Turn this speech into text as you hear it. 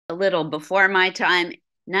a little before my time,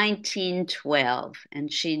 1912,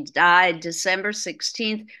 and she died December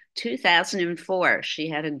 16th, 2004. She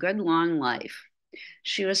had a good long life.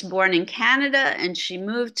 She was born in Canada and she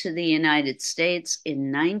moved to the United States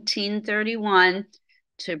in 1931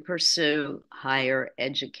 to pursue higher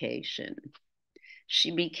education.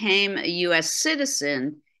 She became a US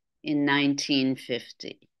citizen in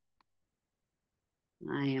 1950.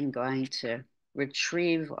 I am going to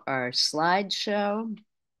retrieve our slideshow.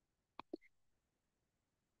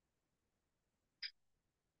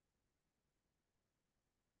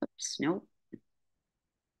 Oops, nope.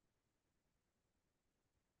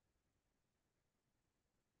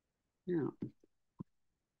 No.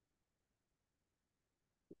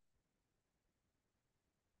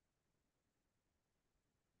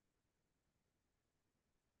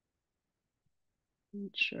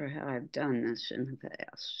 Not sure how I've done this in the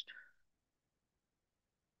past.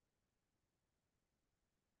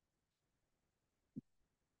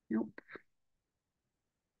 Nope.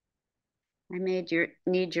 I need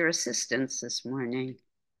your assistance this morning.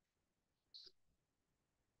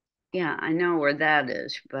 Yeah, I know where that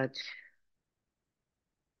is, but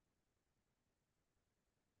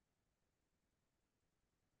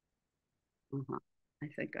I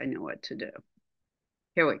think I know what to do.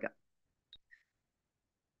 Here we go.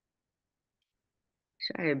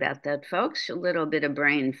 Sorry about that, folks. A little bit of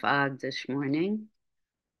brain fog this morning.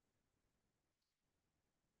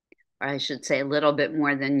 Or I should say a little bit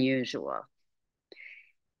more than usual.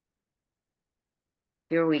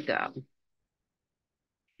 Here we go.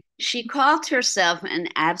 She called herself an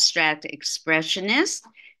abstract expressionist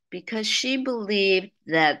because she believed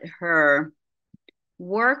that her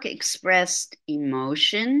work expressed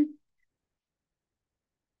emotion,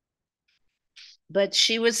 but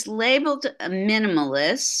she was labeled a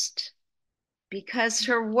minimalist because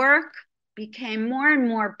her work became more and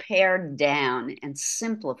more pared down and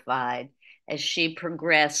simplified as she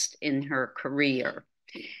progressed in her career.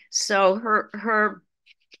 So her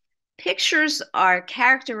pictures are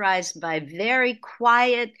characterized by very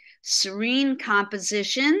quiet, serene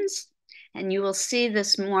compositions, and you will see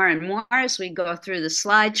this more and more as we go through the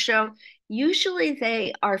slideshow. Usually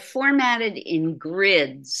they are formatted in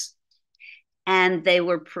grids, and they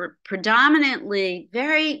were predominantly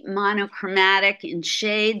very monochromatic in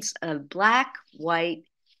shades of black, white,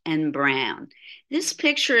 and brown. This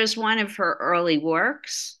picture is one of her early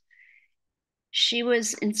works. She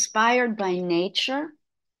was inspired by nature.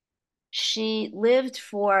 She lived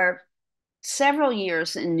for several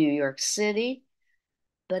years in New York City,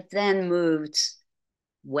 but then moved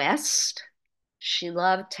west. She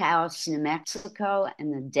loved Taos, New Mexico,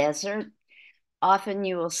 and the desert. Often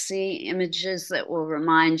you will see images that will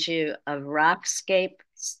remind you of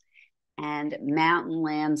rockscapes and mountain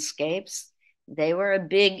landscapes. They were a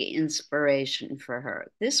big inspiration for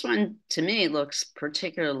her. This one, to me, looks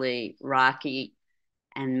particularly rocky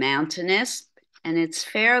and mountainous, and it's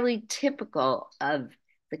fairly typical of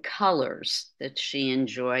the colors that she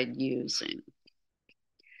enjoyed using.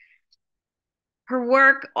 Her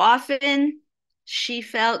work often, she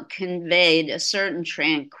felt, conveyed a certain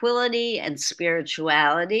tranquility and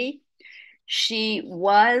spirituality. She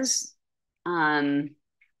was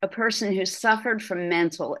a person who suffered from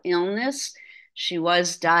mental illness. She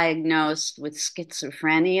was diagnosed with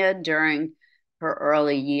schizophrenia during her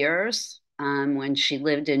early years. When she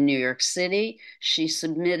lived in New York City, she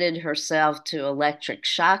submitted herself to electric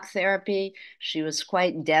shock therapy. She was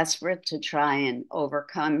quite desperate to try and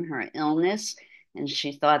overcome her illness, and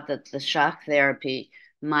she thought that the shock therapy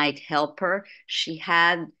might help her. She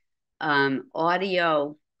had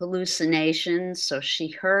audio hallucinations, so she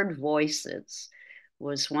heard voices,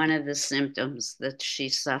 was one of the symptoms that she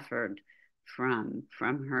suffered from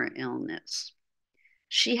her illness.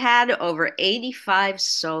 She had over 85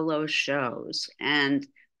 solo shows and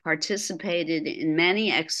participated in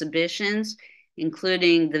many exhibitions,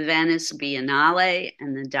 including the Venice Biennale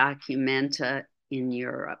and the Documenta in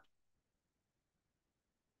Europe.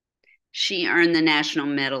 She earned the National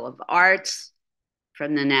Medal of Arts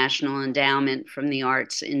from the National Endowment for the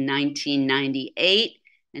Arts in 1998,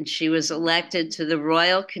 and she was elected to the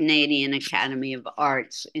Royal Canadian Academy of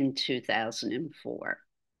Arts in 2004.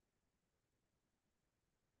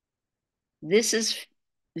 This is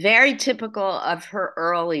very typical of her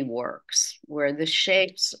early works, where the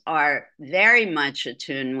shapes are very much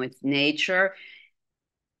attuned with nature.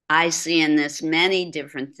 I see in this many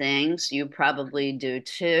different things. You probably do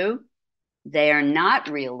too. They are not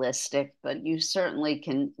realistic, but you certainly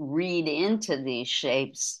can read into these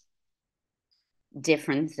shapes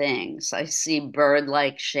different things. I see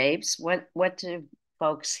bird-like shapes. What do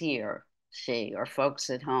folks hear? she or folks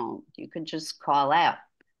at home? You could just call out.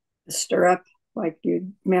 A stirrup, like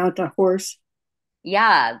you'd mount a horse.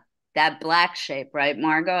 Yeah, that black shape, right,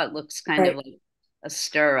 Margot? It looks kind of Right. like a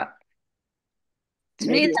stirrup. To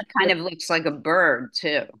me, Maybe. that kind of looks like a bird,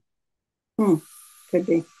 too. Hmm, could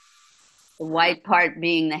be. The white part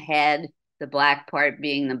being the head, the black part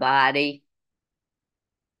being the body.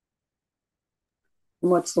 And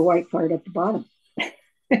what's the white part at the bottom?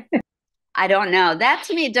 I don't know. That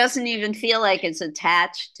to me doesn't even feel like it's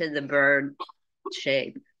attached to the bird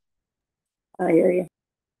shape. I hear you.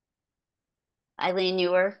 Eileen,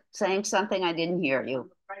 you were saying something? I didn't hear you.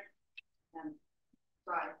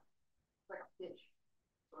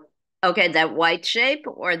 Okay, that white shape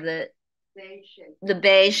or the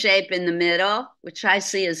bay shape in the middle, which I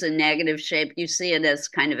see as a negative shape. You see it as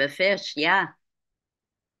kind of a fish. Yeah.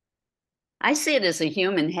 I see it as a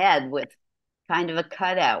human head with kind of a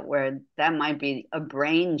cutout where that might be a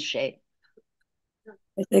brain shape.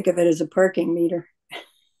 I think of it as a parking meter.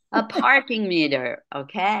 A parking meter.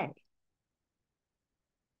 Okay.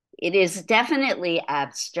 It is definitely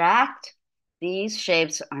abstract. These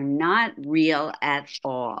shapes are not real at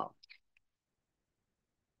all.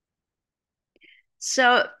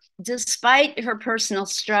 So, despite her personal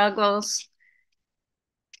struggles,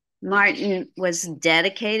 Martin was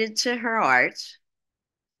dedicated to her art,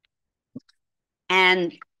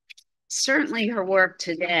 and certainly her work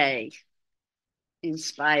today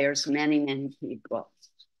inspires many, many people.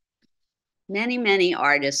 Many, many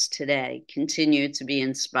artists today continue to be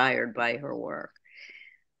inspired by her work.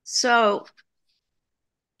 So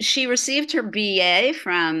she received her BA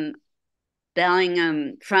from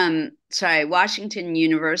Washington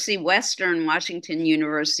University, Western Washington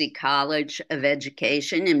University College of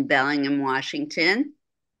Education in Bellingham, Washington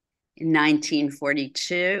in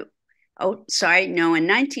 1942. Oh, sorry, no, in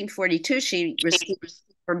 1942, she received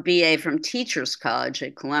her BA from Teachers College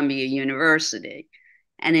at Columbia University.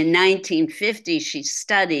 And in 1950, she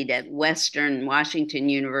studied at Western Washington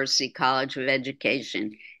University College of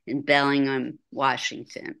Education in Bellingham,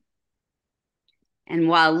 Washington. And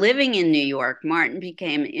while living in New York, Martin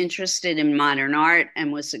became interested in modern art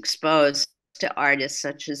and was exposed to artists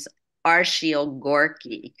such as Arshile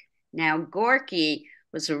Gorky. Now, Gorky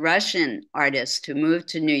was a Russian artist who moved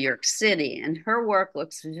to New York City, and her work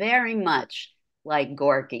looks very much like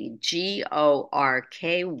Gorky, Gorky.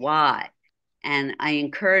 And I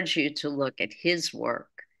encourage you to look at his work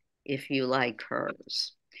if you like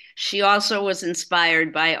hers. She also was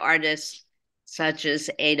inspired by artists such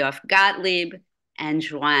as Adolf Gottlieb and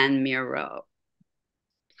Joan Miro.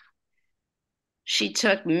 She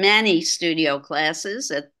took many studio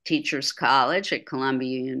classes at Teachers College at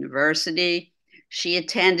Columbia University. She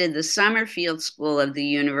attended the Summerfield School of the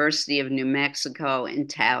University of New Mexico in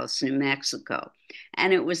Taos, New Mexico.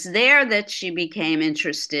 And it was there that she became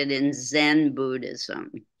interested in Zen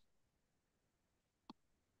Buddhism.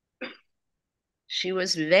 She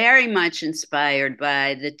was very much inspired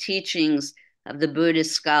by the teachings of the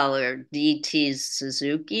Buddhist scholar D.T.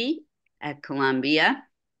 Suzuki at Columbia,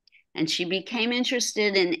 and she became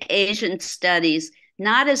interested in Asian studies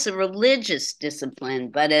not as a religious discipline,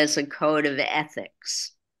 but as a code of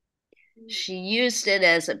ethics. She used it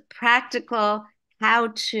as a practical how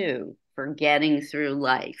to for getting through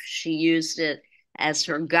life. She used it as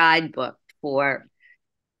her guidebook for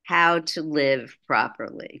how to live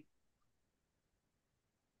properly.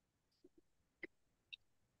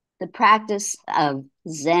 The practice of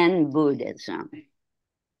Zen Buddhism.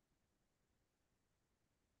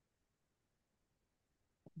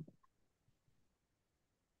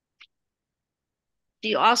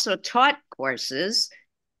 She also taught courses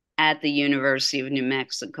at the University of New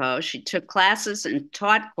Mexico. She took classes and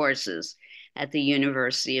taught courses at the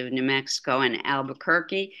University of New Mexico in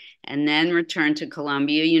Albuquerque, and then returned to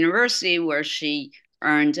Columbia University, where she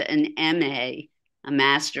earned an MA, a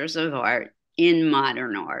Master's of Art, in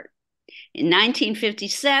Modern Art. In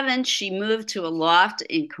 1957, she moved to a loft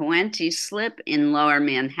in Coenties Slip in Lower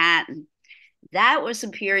Manhattan. That was a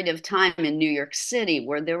period of time in New York City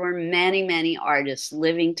where there were many, many artists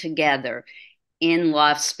living together in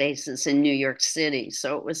loft spaces in New York City.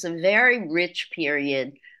 So it was a very rich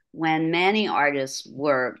period when many artists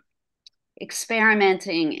were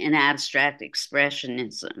experimenting in abstract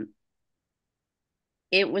expressionism.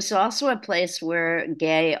 It was also a place where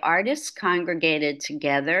gay artists congregated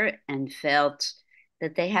together and felt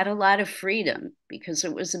that they had a lot of freedom because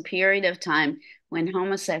it was a period of time when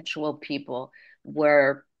homosexual people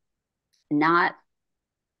were not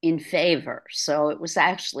in favor. So it was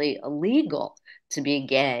actually illegal to be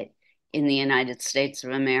gay in the United States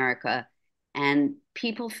of America. And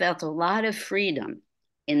people felt a lot of freedom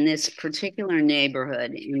in this particular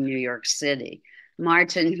neighborhood in New York City.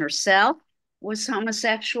 Martin herself was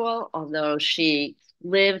homosexual, although she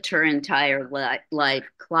lived her entire life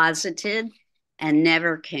closeted and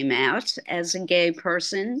never came out as a gay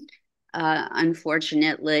person,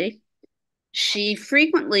 unfortunately. She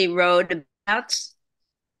frequently wrote about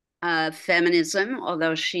feminism,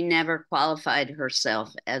 although she never qualified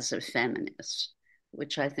herself as a feminist,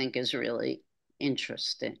 which I think is really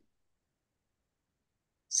interesting.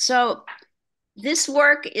 So, this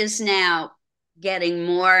work is now getting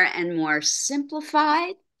more and more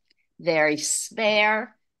simplified, very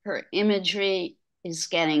spare. Her imagery is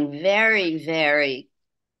getting very, very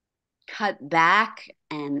cut back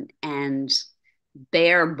and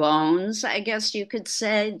bare bones, I guess you could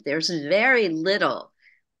say. There's very little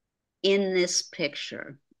in this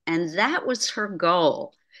picture. And that was her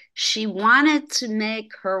goal. She wanted to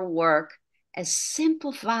make her work as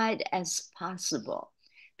simplified as possible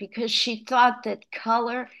because she thought that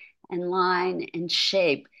color and line and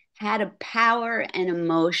shape had a power and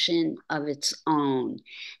emotion of its own.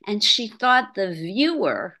 And she thought the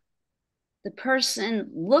viewer, the person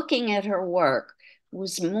looking at her work,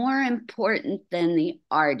 was more important than the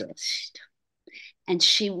artist. And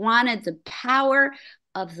she wanted the power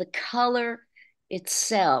of the color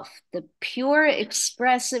itself, the pure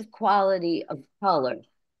expressive quality of color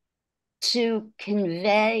to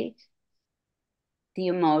convey the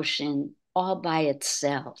emotion all by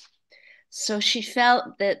itself. So she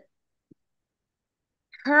felt that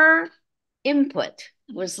her input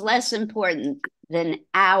was less important than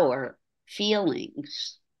our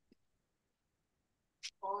feelings.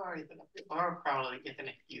 Or probably getting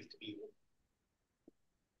accused to be.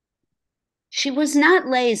 She was not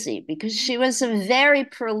lazy because she was a very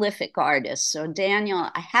prolific artist. So, Daniel,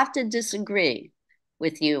 I have to disagree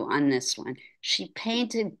with you on this one. She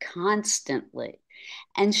painted constantly.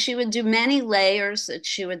 And she would do many layers that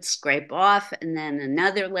she would scrape off, and then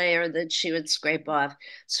another layer that she would scrape off.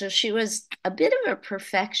 So she was a bit of a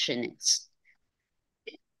perfectionist.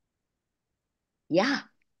 Yeah,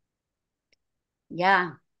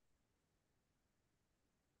 yeah.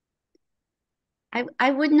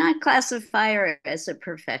 I would not classify her as a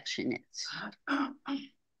perfectionist.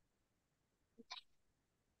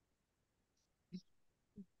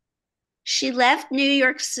 She left New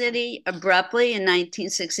York City abruptly in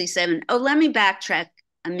 1967. Oh, let me backtrack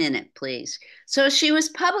a minute, please. So she was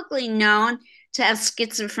publicly known to have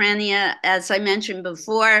schizophrenia. As I mentioned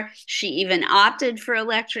before, she even opted for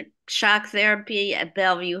electric shock therapy at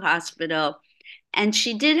Bellevue Hospital. And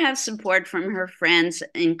she did have support from her friends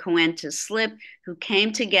in Coenta Slip, who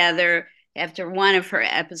came together after one of her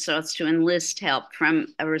episodes to enlist help from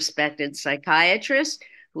a respected psychiatrist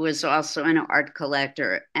who was also an art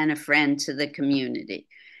collector and a friend to the community.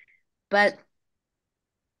 But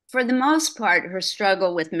for the most part, her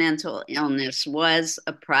struggle with mental illness was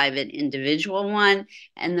a private individual one,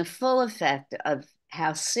 and the full effect of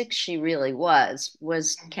how sick she really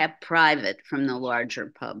was kept private from the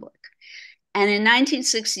larger public. And in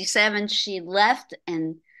 1967, she left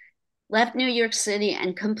New York City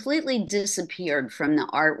and completely disappeared from the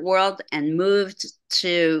art world and moved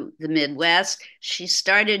to the Midwest. She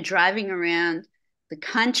started driving around the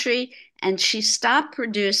country and she stopped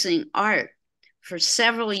producing art for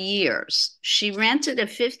several years. She rented a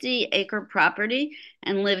 50-acre property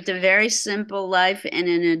and lived a very simple life in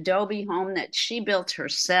an adobe home that she built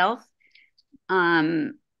herself.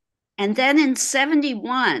 And then in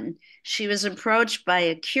 71, she was approached by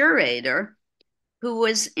a curator who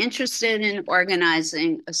was interested in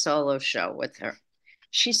organizing a solo show with her.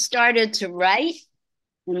 She started to write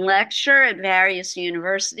and lecture at various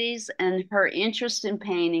universities, and her interest in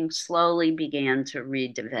painting slowly began to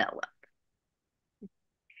redevelop.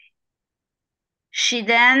 She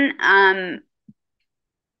then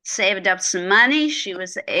saved up some money. She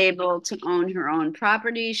was able to own her own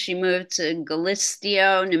property. She moved to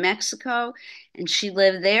Galisteo, New Mexico, and she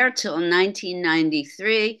lived there till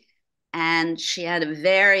 1993. And she had a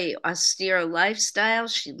very austere lifestyle.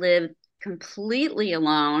 She lived completely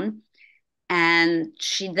alone. And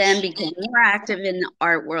she then became more active in the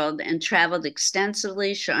art world and traveled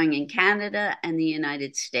extensively, showing in Canada and the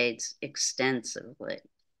United States extensively.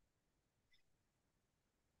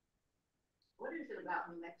 What is it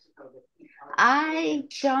about New Mexico that I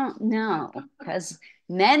don't know, because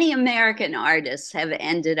many American artists have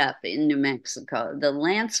ended up in New Mexico. The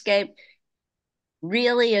landscape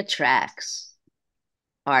really attracts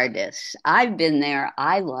artists. I've been there.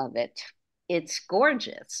 I love it. It's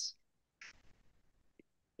gorgeous.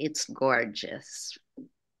 It's gorgeous.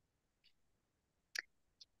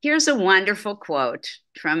 Here's a wonderful quote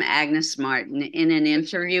from Agnes Martin in an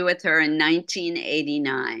interview with her in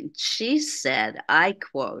 1989. She said, I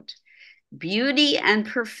quote, "Beauty and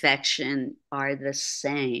perfection are the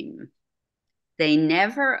same. They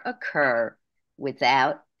never occur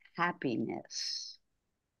without happiness.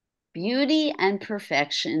 Beauty and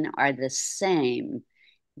perfection are the same.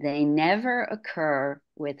 They never occur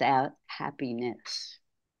without happiness."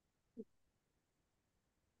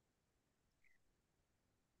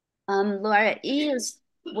 Laura E. is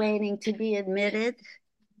waiting to be admitted,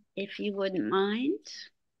 if you wouldn't mind.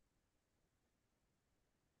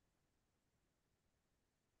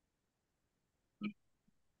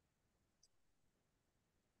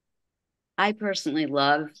 I personally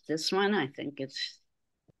love this one. I think it's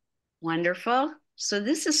wonderful. So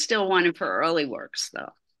this is still one of her early works,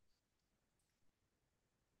 though.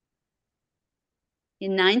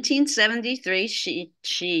 In 1973,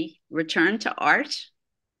 she returned to art.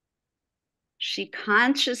 She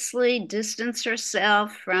consciously distanced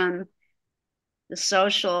herself from the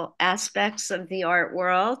social aspects of the art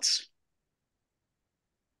world,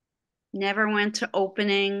 never went to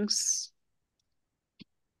openings.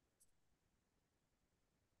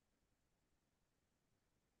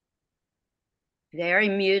 Very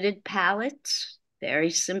muted palette,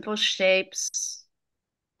 very simple shapes.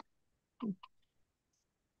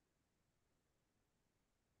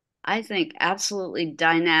 I think absolutely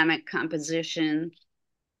dynamic composition.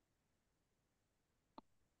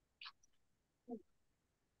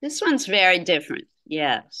 This one's very different,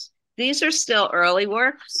 yes. These are still early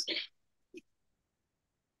works.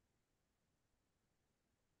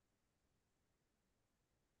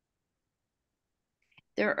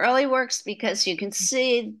 They're early works because you can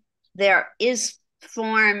see there is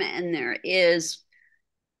form and there is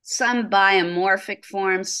some biomorphic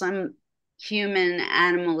form, some human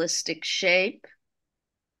animalistic shape.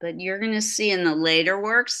 But you're going to see in the later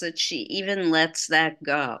works that she even lets that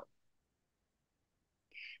go.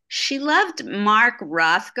 She loved Mark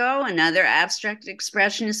Rothko, another abstract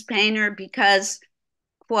expressionist painter, because,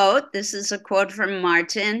 quote, this is a quote from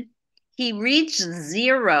Martin, he reached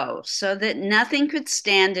zero so that nothing could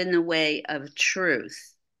stand in the way of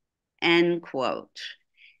truth, end quote.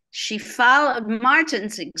 She followed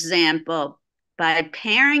Martin's example by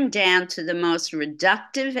paring down to the most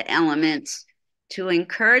reductive elements to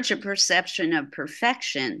encourage a perception of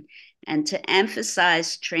perfection and to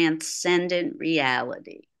emphasize transcendent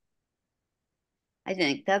reality. I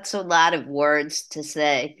think that's a lot of words to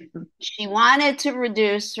say. She wanted to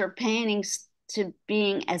reduce her paintings to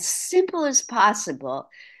being as simple as possible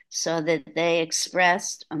so that they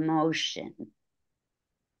expressed emotion,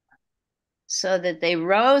 so that they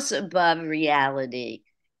rose above reality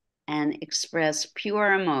and expressed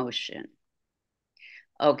pure emotion.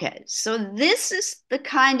 Okay, so this is the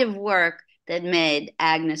kind of work that made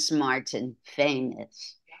Agnes Martin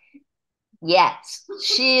famous. Yes,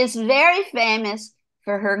 she is very famous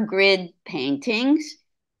for her grid paintings.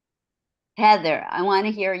 Heather, I want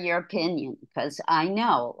to hear your opinion because I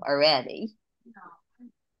know already. No,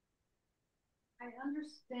 I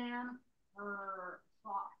understand her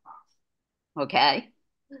thought process. Okay.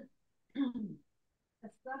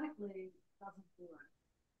 Aesthetically, doesn't do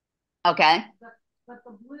it. Okay. But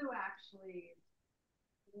the blue actually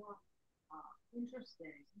is more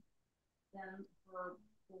interesting than her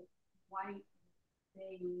white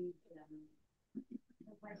beige, and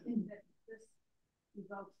I think that this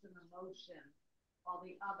evokes an emotion while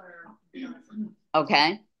the other doesn't.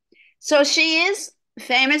 Okay. So she is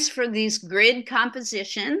famous for these grid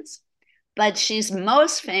compositions, but she's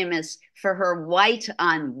most famous for her white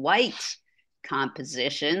on white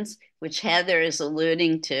compositions, which Heather is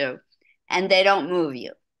alluding to, and they don't move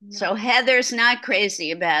you. No. So Heather's not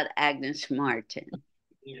crazy about Agnes Martin.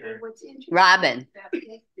 What's interesting Robin.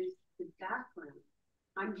 is the background.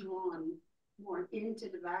 I'm drawn more into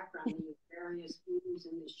the background, the various blues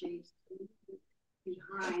and the shapes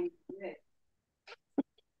behind it.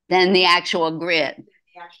 Than the actual grid.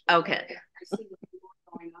 Okay. Grid. I see what's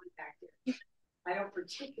going on back there. I don't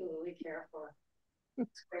particularly care for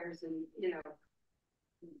squares and,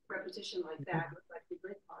 repetition like that, like the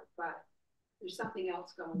grid part, but there's something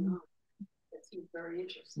else going on that seems very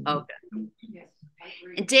interesting. Okay. Yes, I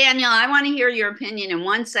agree. Daniel, I want to hear your opinion in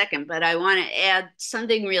 1 second, but I want to add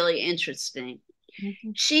something really interesting.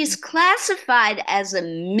 She's classified as a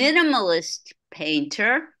minimalist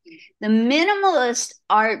painter. The minimalist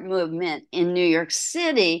art movement in New York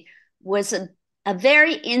City was a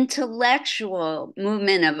very intellectual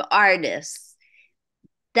movement of artists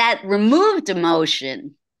that removed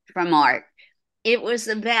emotion from art. It was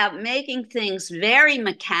about making things very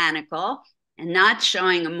mechanical and not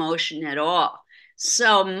showing emotion at all.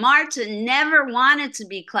 So Marta never wanted to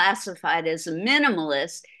be classified as a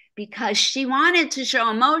minimalist because she wanted to show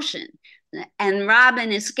emotion. And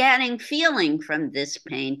Robin is getting feeling from this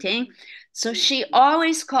painting. So she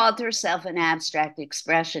always called herself an abstract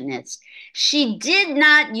expressionist. She did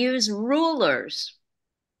not use rulers.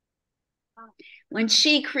 When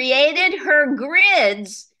she created her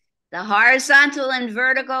grids, the horizontal and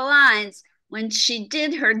vertical lines, when she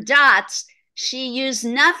did her dots, she used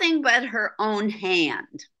nothing but her own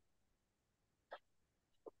hand.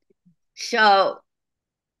 So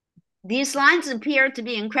these lines appear to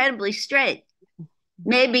be incredibly straight,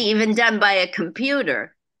 maybe even done by a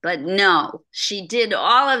computer, but no, she did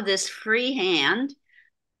all of this freehand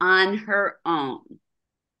on her own.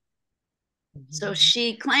 So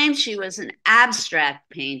she claimed she was an abstract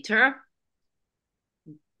painter,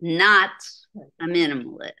 not a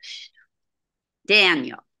minimalist.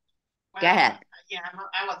 Daniel, go ahead. Yeah,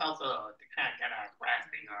 I was also kind of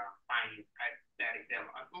grasping or finding that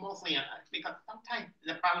example. Mostly because sometimes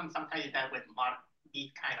the problem sometimes is that with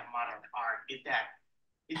these kind of modern art is that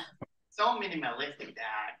it's so minimalistic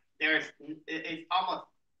that it's almost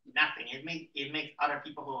nothing. It makes other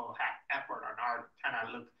people who have effort on art kind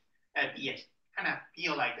of look kind of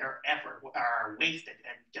feel like their effort are wasted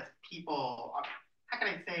and just people. How can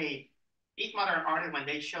I say? These modern artists when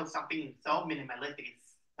they show something so minimalistic,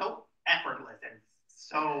 it's so effortless and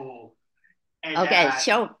so and Okay,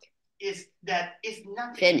 so it's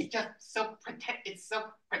nothing. finish. It's just so it's so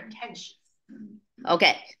pretentious.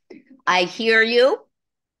 Okay, I hear you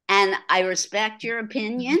and I respect your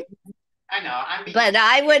opinion. I know. But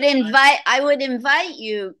I would invite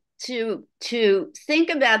you to think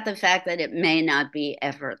about the fact that it may not be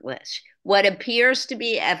effortless. What appears to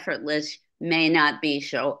be effortless may not be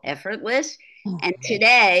so effortless. And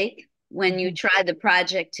today, when you try the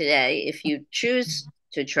project today, if you choose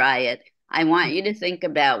to try it, I want you to think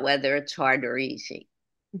about whether it's hard or easy.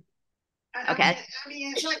 Okay. I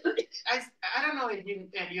mean, it's like I don't know if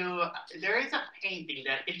you there is a painting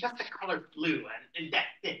that it's just the color blue and that's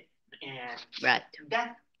it. And right.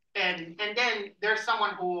 That and then there's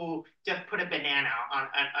someone who just put a banana on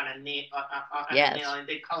a nail on yes. a nail and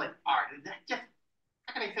they call it art. And that just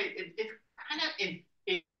how can I say it's kind of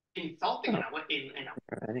insulting in a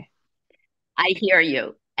way. I hear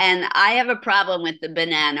you. And I have a problem with the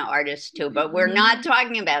banana artist too, but we're not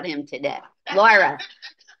talking about him today. Laura.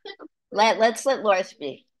 Let's let Laura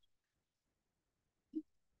speak.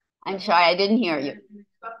 I'm sorry, I didn't hear you.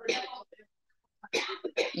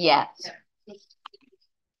 Yes.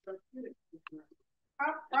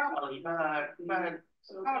 Probably, but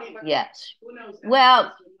yes. Who knows?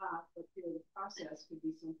 Well, the process could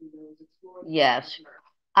be something that was explored. Yes.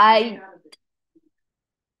 I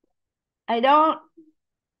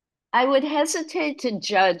would hesitate to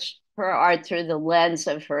judge her art through the lens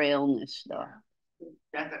of her illness, though.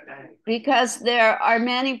 Because there are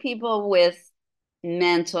many people with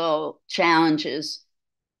mental challenges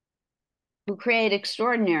who create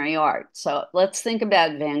extraordinary art. So let's think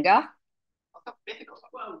about Van Gogh.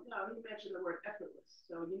 Well, no, you mentioned the word effortless.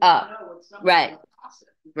 So you never know what's right. process.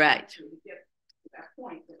 Right. To get to that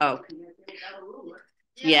point. Okay.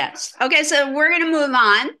 Yes. Okay, so we're going to move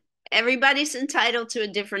on. Everybody's entitled to a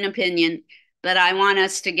different opinion, but I want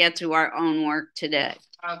us to get to our own work today.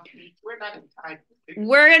 We're not entitled.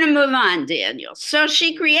 We're going to move on, Daniel. So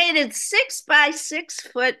she created 6 by 6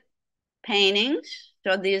 foot paintings.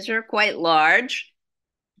 So these are quite large.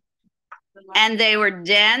 And they were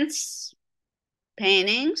dense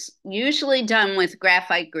paintings, usually done with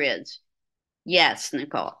graphite grids. Yes,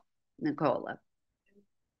 Nicola.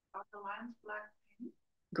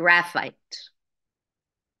 Graphite.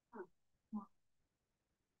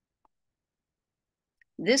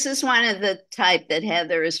 This is one of the type that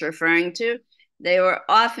Heather is referring to. They were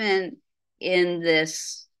often in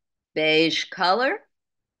this beige color.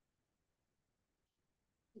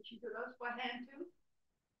 Did you do those by hand too?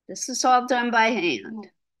 This is all done by hand.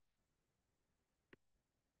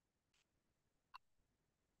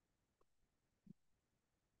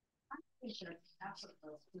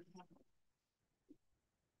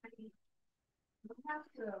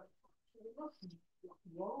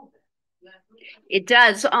 It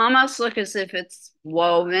does almost look as if it's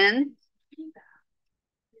woven.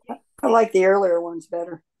 I like the earlier ones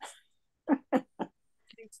better.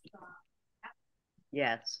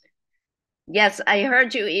 Yes. Yes, I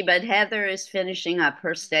heard you, but Heather is finishing up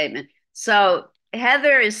her statement. So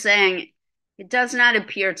Heather is saying it does not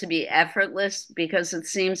appear to be effortless because it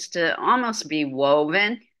seems to almost be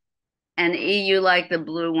woven. And E, you like the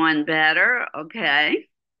blue one better. Okay.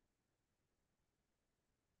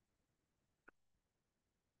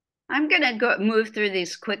 I'm gonna move through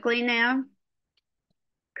these quickly now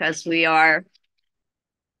because it's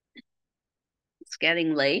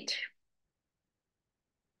getting late.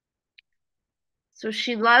 So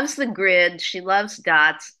she loves the grid, she loves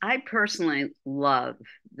dots. I personally love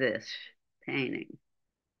this painting.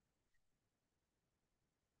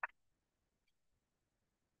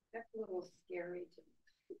 That's a little scary to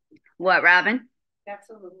me. What, Robin? That's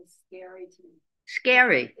a little scary to me.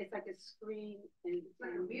 Scary. It's like a screen, and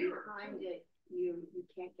behind it, you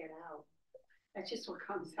can't get out. That's just what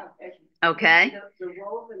comes out. Okay. The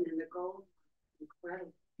woven and the gold,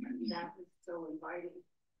 incredible. That is so inviting.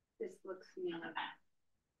 This looks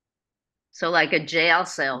So like a jail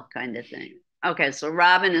cell kind of thing. Okay, so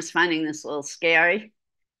Robin is finding this a little scary.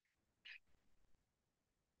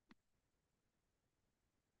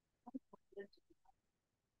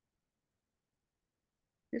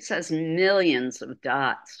 This has millions of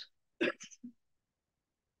dots.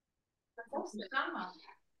 Kusama,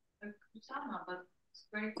 but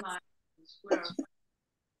straight line, square,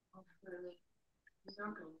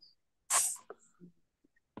 circles.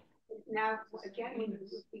 now again when you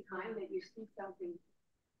look behind it, you see something.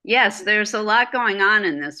 Yes, there's a lot going on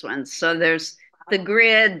in this one. So there's the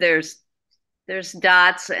grid, there's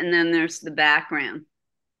dots, and then there's the background.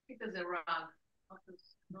 Because they're wrong.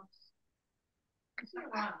 It's not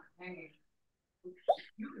wrong. Hanging.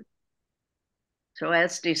 So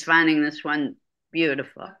Este's finding this one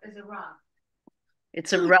beautiful. Is it wrong?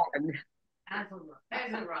 It's a rug. As a rug.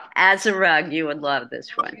 As a rug. As a rug, you would love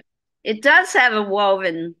this one. It does have a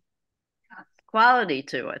woven quality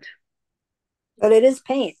to it. But it is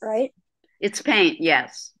paint, right? It's paint,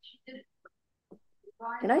 yes.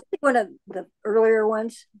 Can I see one of the earlier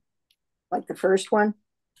ones? Like the first one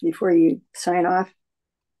before you sign off?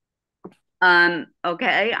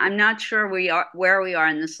 Okay, I'm not sure where we are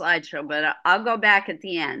in the slideshow, but I'll go back at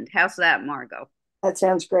the end. How's that, Margot? That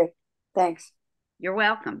sounds great. Thanks. You're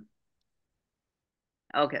welcome.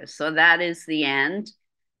 Okay, so that is the end.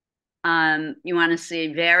 You want to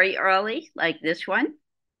see very early, like this one?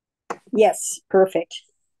 Yes, perfect.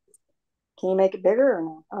 Can you make it bigger or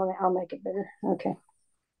no? I'll make it bigger. Okay.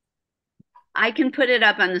 I can put it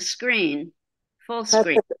up on the screen, full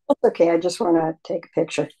screen. That's okay. I just want to take a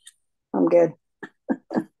picture. I'm good.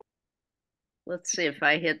 Let's see if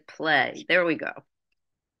I hit play. There we go.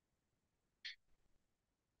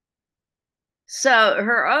 So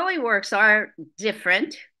her early works are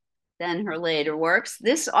different than her later works.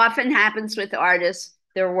 This often happens with artists.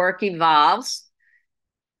 Their work evolves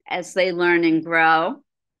as they learn and grow.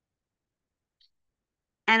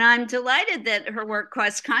 And I'm delighted that her work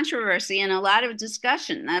caused controversy and a lot of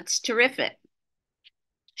discussion. That's terrific.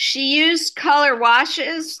 She used color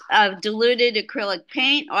washes of diluted acrylic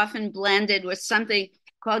paint, often blended with something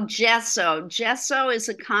called gesso. Gesso is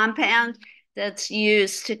a compound that's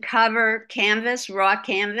used to cover canvas, raw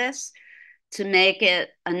canvas, to make it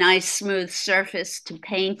a nice smooth surface to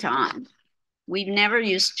paint on. We've never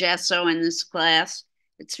used gesso in this class.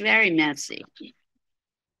 It's very messy.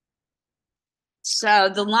 So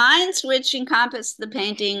the lines which encompass the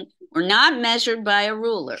painting were not measured by a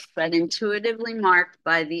ruler, but intuitively marked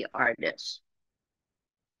by the artist.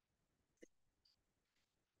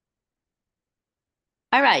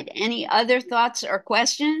 All right, any other thoughts or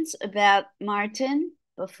questions about Martin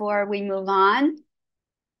before we move on?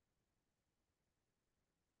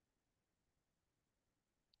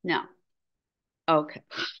 No. Okay.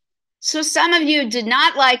 So some of you did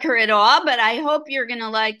not like her at all, but I hope you're going to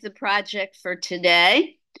like the project for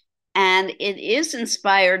today. And it is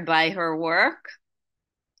inspired by her work.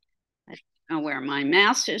 I don't know where my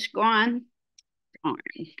mouse has gone. Darn.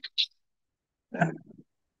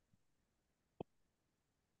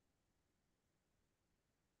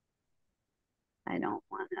 I don't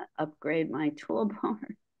want to upgrade my toolbar.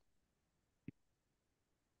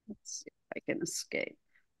 Let's see if I can escape.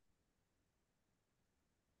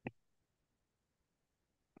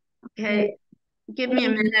 Okay, give me a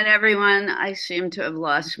minute, everyone. I seem to have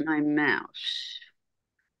lost my mouse.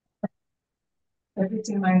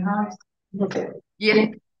 Everything in my house. Okay. Yeah.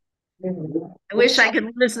 I wish I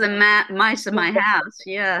could lose the mice in my house.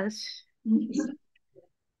 Yes.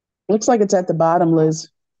 Looks like it's at the bottom, Liz.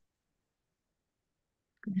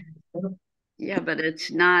 Yeah, but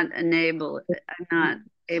it's not enabled. I'm not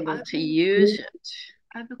able to use it.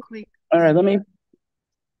 I have a quick. All right, let me.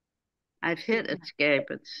 I've hit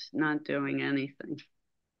escape. It's not doing anything.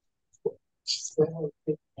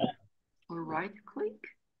 Or right click.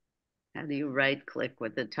 How do you right click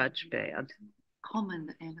with the touchpad?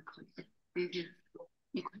 Command and click. This is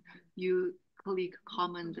you click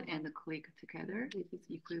command and click together. This is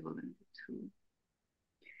equivalent to.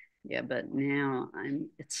 Yeah, but now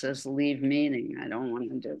it says leave meeting. I don't want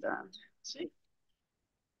to do that. See?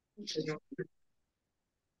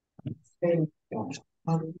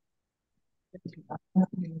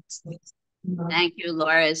 Thank you.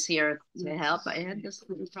 Laura is here to help. I had this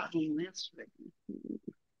little problem last week.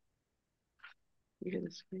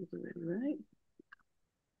 Right?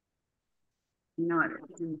 No,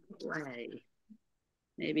 it didn't play.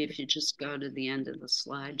 Maybe if you just go to the end of the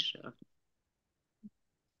slideshow.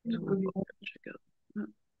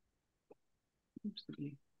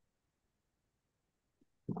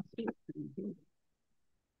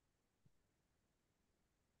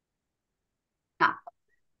 Ah,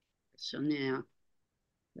 so now,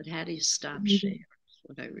 but how do you stop share? That's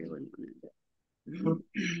what I really want to do.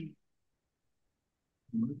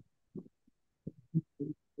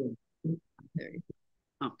 There you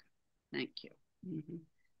go. Okay, thank you.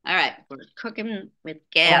 All right, we're cooking with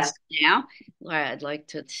gas now. Laura, I'd like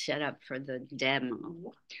to set up for the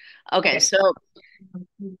demo. Okay, so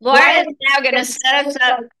Laura is now going to set us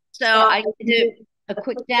up so I can do a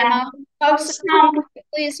quick demo. Folks at home,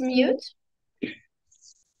 please mute.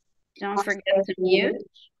 Don't forget to mute.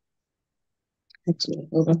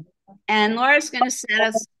 And Laura's going to set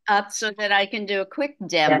us up so that I can do a quick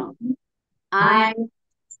demo.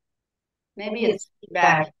 Maybe it's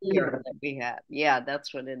back here that we have. Yeah,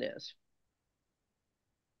 that's what it is.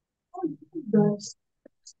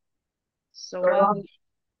 So while we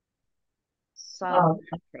solve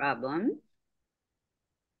the problem,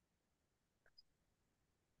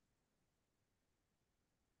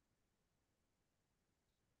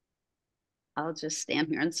 I'll just stand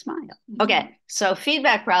here and smile. Okay, so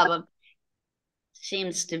feedback problem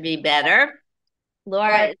seems to be better.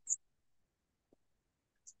 Laura is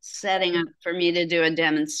setting up for me to do a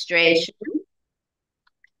demonstration.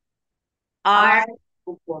 No,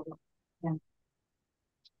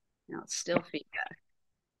 it's still feedback.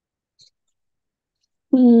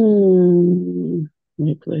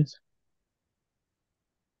 Wait, please.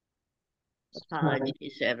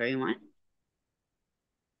 Apologies, everyone.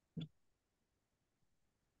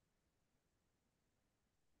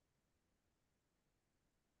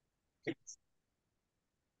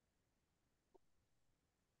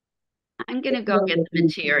 I'm going to go get the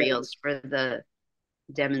materials for the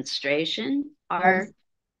demonstration. Our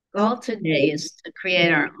goal today is to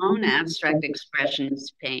create our own abstract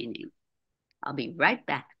expressionist painting. I'll be right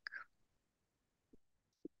back.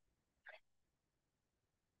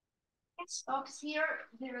 Yes, folks, here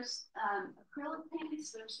there's acrylic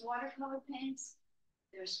paints, there's watercolor paints,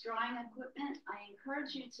 there's drawing equipment. I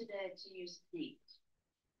encourage you today to use paint.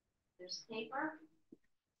 There's paper,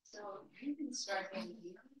 so you can start getting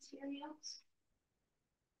your materials.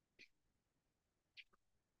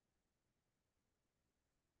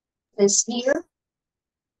 This here.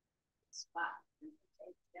 Spot.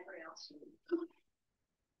 Never else.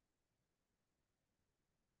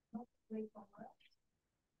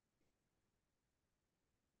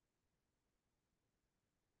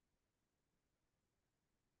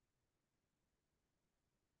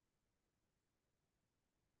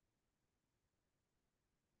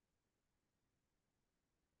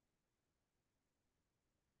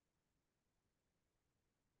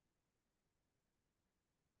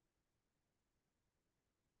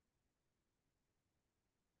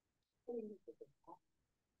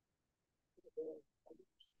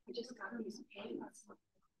 I just got these paints. I'm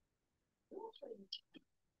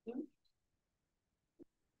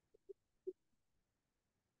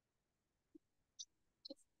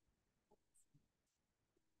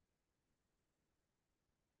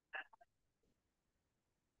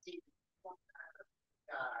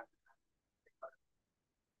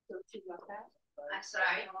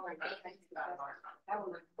sorry.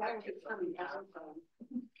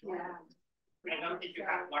 Yeah. I don't think you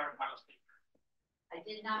have watercolor paper. I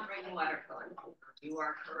did not bring watercolor paper. You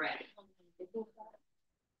are correct.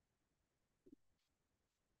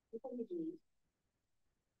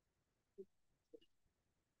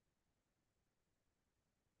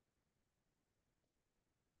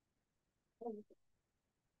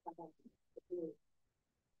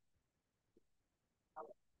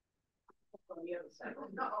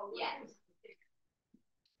 Yes.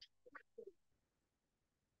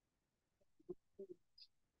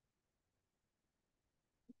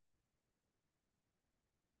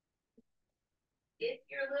 If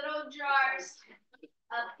your little jars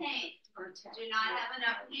of paint do not have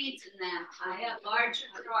enough paint in them, I have larger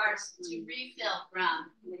jars to refill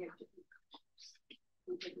from.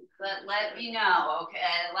 But let me know,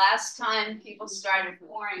 okay? Last time people started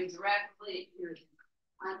pouring directly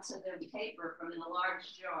onto the paper from the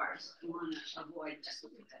large jars. I want to avoid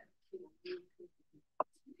that.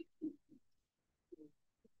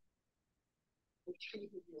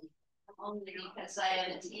 Only because I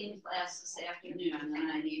have a teen class this afternoon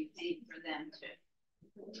and I need paint for them too.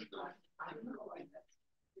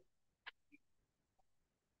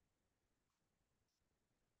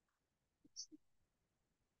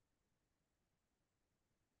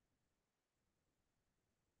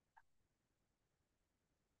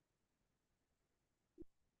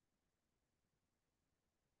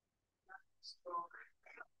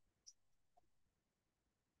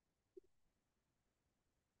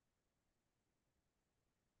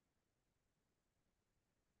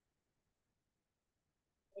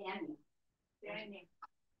 Danny. Danny.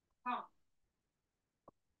 Oh.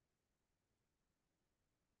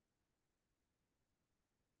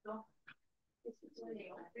 So, this is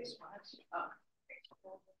this much. Oh.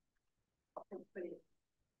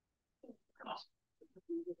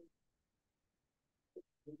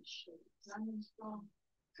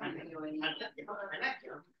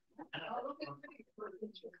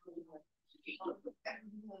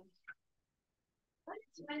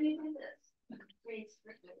 When you do this,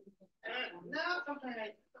 no, sometimes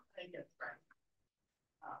I get right.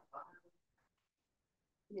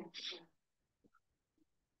 Yeah.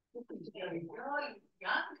 You're young.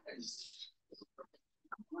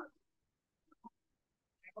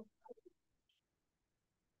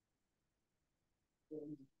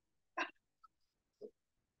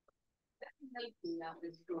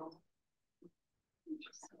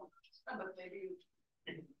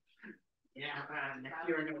 Yeah, next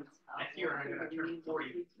year I'm gonna turn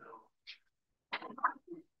 40, so.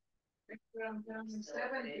 I'm down in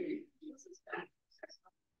 70.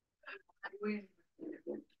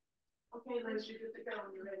 Okay, Liz, you're good to go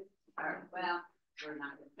when you're ready. all right, well, we're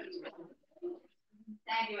not gonna do it.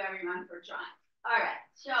 Thank you everyone for trying. All right,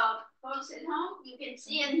 so folks at home, you can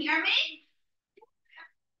see and hear me?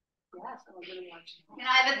 Yes, I'm really watching. Can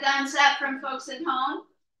I have a thumbs up from folks at home?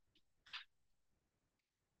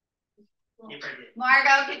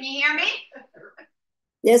 Margot, can you hear me?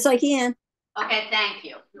 Yes, I can. Okay, thank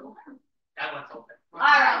you. That one's open. All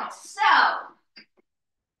right, so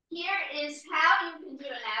here is how you can do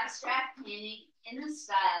an abstract painting in the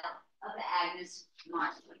style of Agnes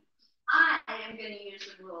Martin. I am going to use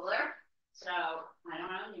a ruler, so I don't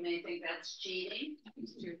know, you may think that's cheating.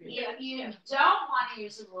 If you don't want to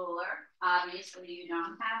use a ruler, obviously you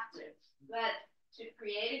don't have to. But to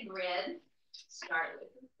create a grid, start with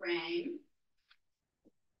the frame.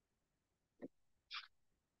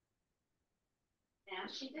 Now,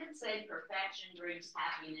 she did say perfection brings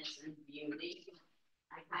happiness and beauty.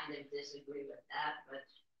 I kind of disagree with that, but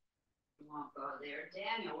we won't go there.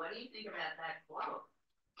 Daniel, what do you think about that quote?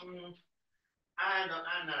 I'm not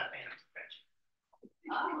a fan of perfection.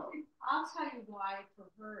 Oh, I'll tell you why for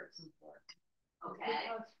her it's important. okay.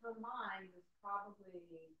 Because her mind is probably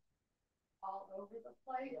all over the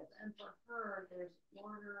place, and for her, there's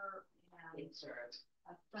order and It's her.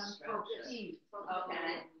 a sense of peace.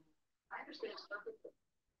 Okay. I understand.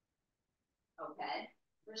 Okay.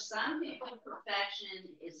 For some people,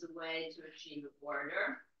 perfection is a way to achieve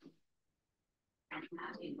order and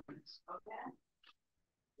happiness. Okay.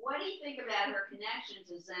 What do you think about her connection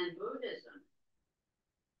to Zen Buddhism?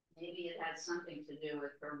 Maybe it has something to do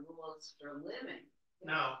with her rules for living.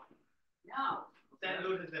 No, No. Zen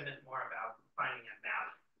Buddhism is more about finding a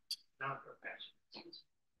balance, not perfection.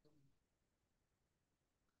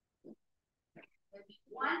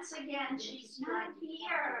 Once again, she's not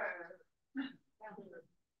here.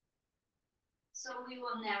 So we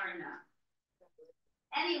will never know.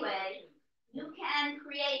 Anyway, you can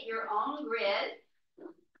create your own grid.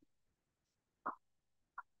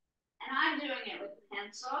 And I'm doing it with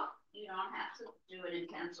pencil. You don't have to do it in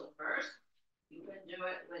pencil first. You can do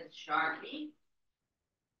it with Sharpie.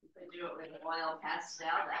 You could do it with oil pastel.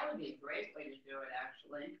 That would be a great way to do it,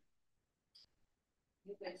 actually.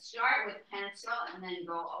 You could start with pencil and then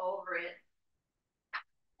go over it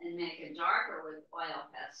and make it darker with oil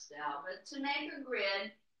pastel. But to make a grid,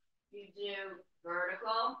 you do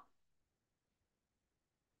vertical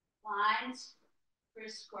lines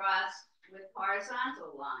crisscrossed with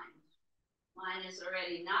horizontal lines. Mine is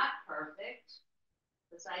already not perfect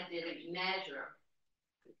because I didn't measure.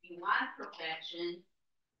 If you want perfection,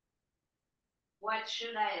 what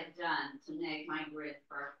should I have done to make my grid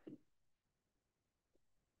perfect?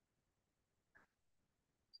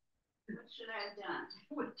 What should I have done?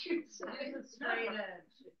 What you say is straight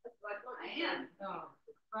edge. I am. Oh,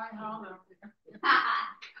 right home.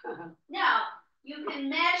 No, you can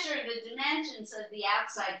measure the dimensions of the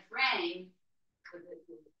outside frame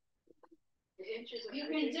inches. You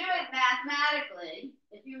can do it mathematically.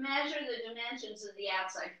 If you measure the dimensions of the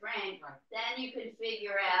outside frame, then you can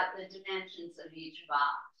figure out the dimensions of each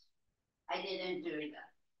box. I didn't do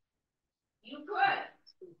that. You could.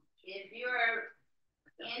 If you're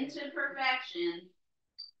into perfection,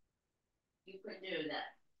 you could do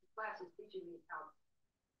that. The class is teaching me how to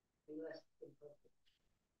be less imperfect.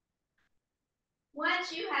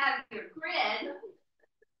 Once you have your grid,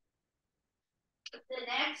 the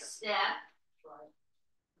next step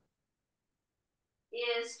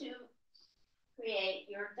is to create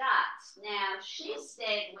your dots. Now, she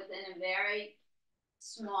stayed within a very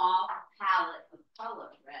small palette of color,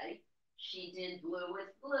 right? She did blue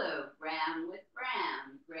with blue, brown with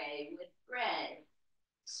brown, gray with gray.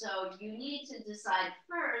 So you need to decide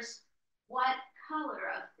first what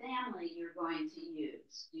color of family you're going to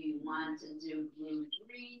use. Do you want to do blue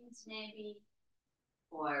greens maybe?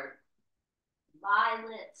 Or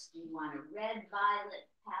violets? Do you want a red violet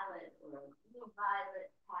palette or a blue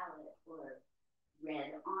violet palette or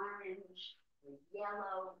red orange or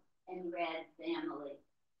yellow and red family?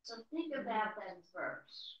 So think about that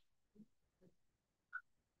first.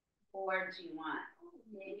 Or do you want,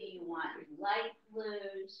 maybe you want light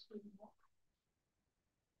blues?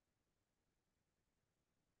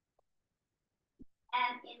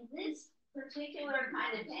 And in this particular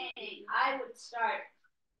kind of painting, I would start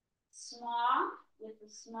small with the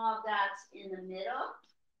small dots in the middle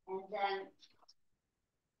and then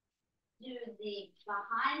do the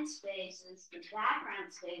behind spaces, the background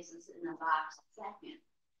spaces in the box second.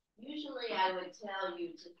 Usually I would tell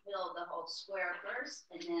you to fill the whole square first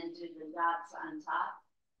and then do the dots on top.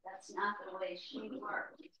 That's not the way she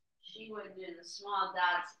worked. She would do the small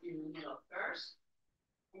dots in the middle first,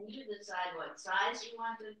 and you decide what size you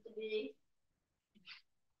want it to be,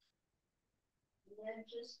 and then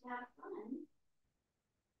just have fun.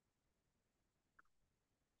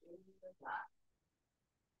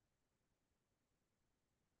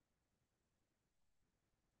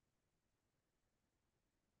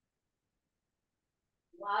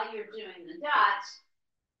 While you're doing the dots,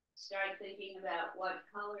 start thinking about what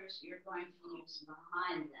colors you're going to use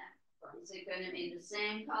behind them. Is it going to be the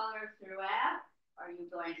same color throughout? Are you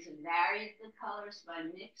going to vary the colors by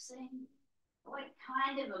mixing? What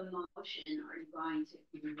kind of emotion are you going to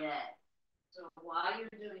convey? So while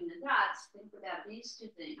you're doing the dots, think about these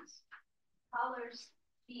two things. Colors,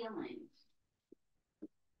 feelings.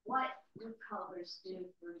 What do colors do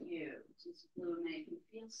for you? Does blue make you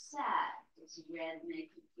feel sad? Does red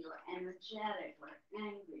make you feel energetic or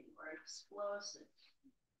angry or explosive?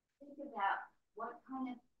 Think about what kind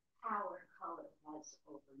of power color has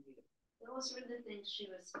over you. Those were the things she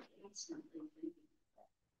was constantly thinking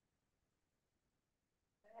about.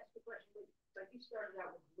 I asked the question, but you started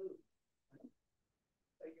out with blue. Right?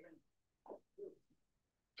 So you're going to blue.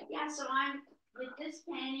 Yeah, so I'm with this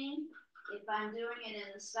painting, if I'm doing it in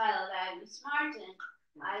the style of Agnes Martin,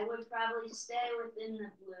 I would probably stay within the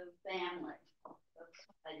blue family. Oops,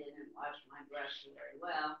 I didn't wash my brush very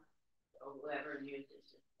well, so whoever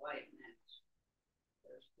uses it white next.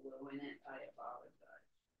 There's blue in it, I apologize.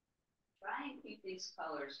 Try and keep these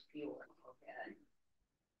colors pure, okay?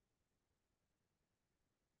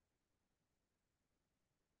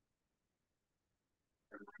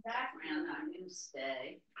 For my background, I'm going to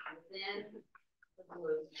stay within the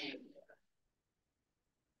blue family.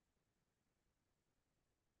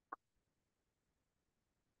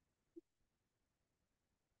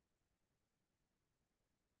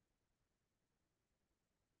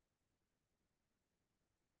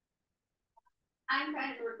 I'm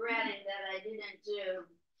kind of regretting that I didn't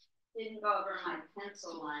go over my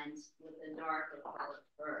pencil lines with a darker color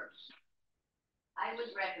first. I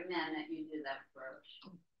would recommend that you do that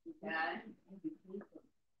first. Okay?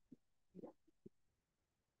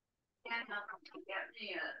 And get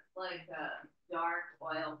me a dark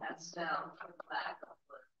oil pastel back up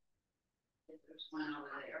with. If there's one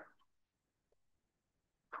over there.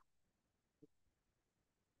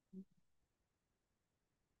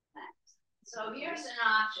 Thanks. So here's an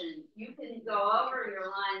option. You can go over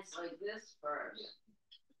your lines like this first.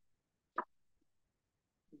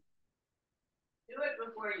 Do it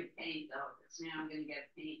before you paint though, because now I'm going to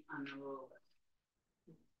get paint on the ruler.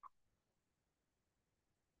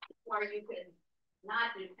 Or you could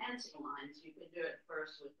not do pencil lines, you could do it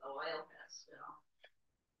first with the oil pastel.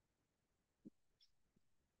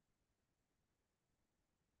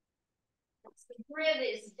 The grid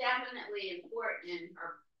is definitely important in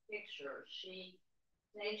her picture. She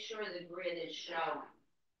makes sure the grid is showing.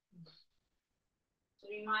 So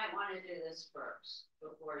you might want to do this first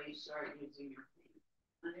before you start using your paint.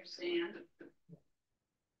 Understand?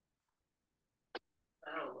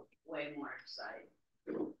 That'll look way more exciting.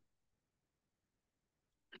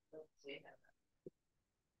 Let's see how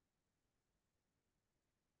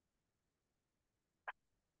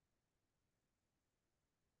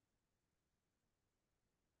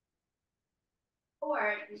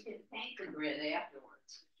or you can paint the grid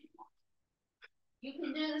afterwards if you want. You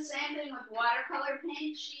can do the same thing with watercolor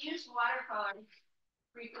paint. She used watercolor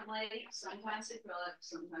frequently, sometimes acrylic,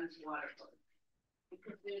 sometimes watercolor. You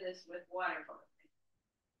could do this with watercolor paint.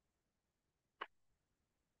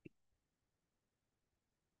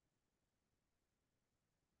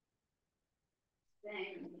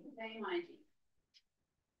 Same idea.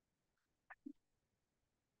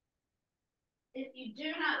 If you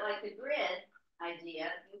do not like the grid idea,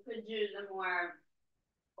 you could do the more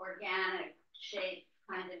organic shape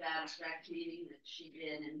kind of abstract painting that she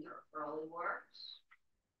did in her early works.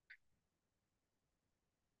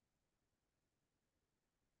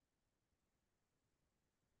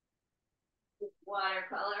 With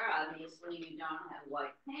watercolor, obviously you don't have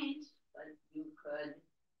white paint, but you could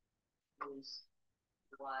use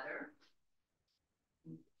water.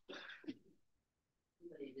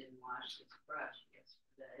 Somebody didn't wash this brush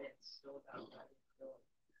yesterday. It's still got white.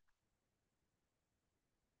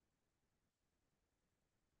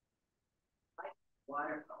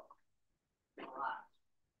 Watercolor. A lot.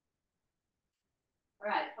 All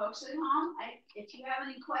right, folks at home, if you have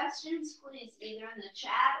any questions, please either in the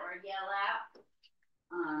chat or yell out.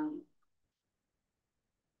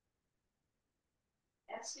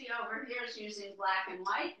 Esty over here is using black and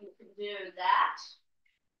white. You can do that.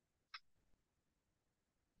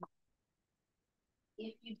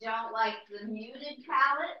 If you don't like the muted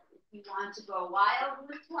palette, if you want to go wild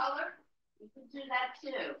with color, you can do that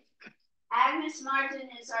too. Agnes Martin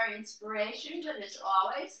is our inspiration, but as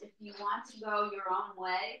always, if you want to go your own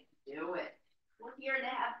way, do it. We're here to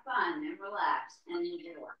have fun and relax and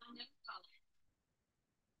enjoy.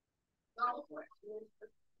 Go for it.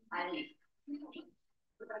 I'm going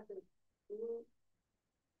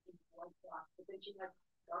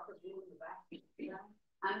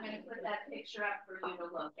to put that picture up for you to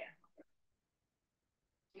look at.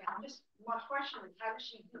 Yeah, I'm just, my question is, how does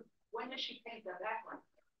she do, when does she paint the background?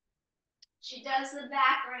 She does the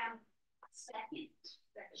background second.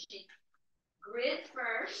 She grid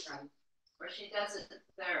first, or she does it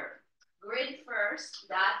third. Grid first,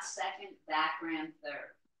 dot second, background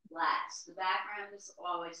third. Last. The background is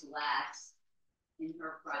always last in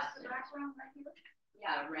her process. The background right here?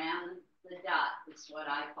 Yeah, around the dot is what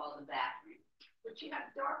I call the background. But she had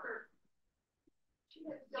darker.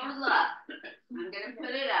 Good luck. I'm going to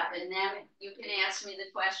put it up, and then you can ask me the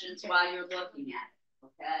questions while you're looking at it,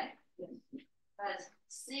 okay? Because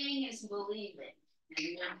seeing is believing, and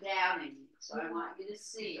you're doubting me, so I want you to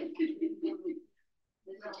see it. This is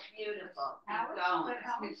beautiful. Keep going.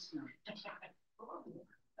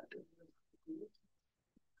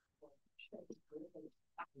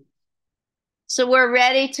 So we're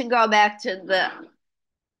ready to go back to the.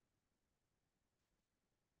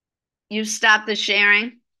 You stopped the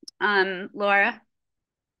sharing, Laura?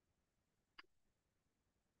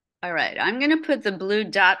 All right, I'm going to put the blue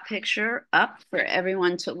dot picture up for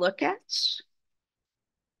everyone to look at.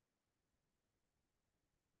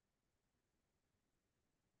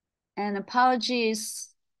 And apologies,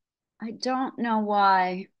 I don't know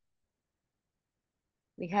why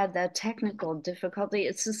we had that technical difficulty.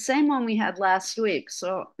 It's the same one we had last week,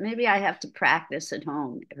 so maybe I have to practice at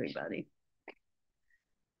home, everybody.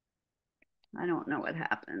 I don't know what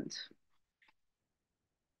happened.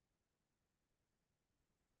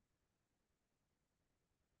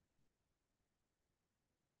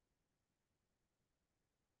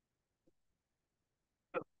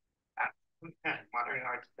 Modern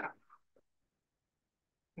art stuff.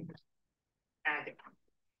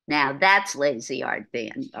 Now that's lazy art,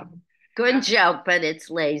 Dan. Good joke, but it's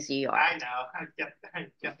lazy art. I know.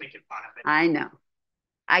 I'm just making fun of it. I know.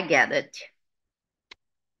 I get it.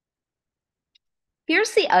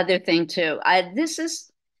 Here's the other thing too. This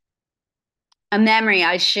is a memory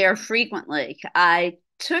I share frequently. I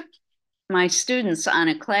took my students on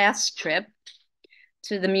a class trip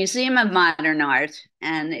to the Museum of Modern Art,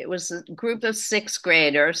 and it was a group of sixth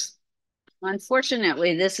graders.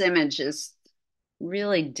 Unfortunately, this image is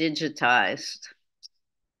really digitized.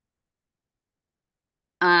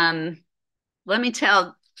 Let me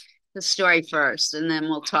tell the story first, and then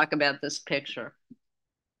we'll talk about this picture.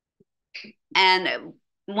 And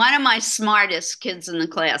one of my smartest kids in the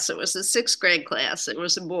class, it was a sixth grade class, it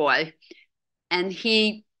was a boy, and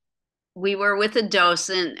we were with a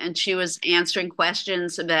docent, and she was answering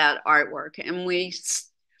questions about artwork, and we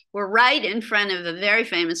We're right in front of a very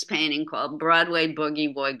famous painting called Broadway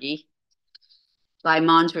Boogie Woogie by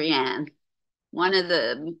Mondrian, one of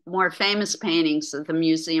the more famous paintings that the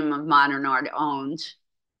Museum of Modern Art owned.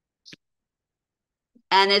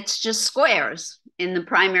 And it's just squares in the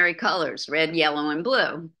primary colors, red, yellow, and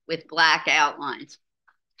blue, with black outlines.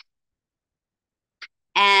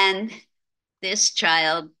 And this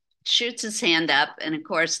child shoots his hand up, and of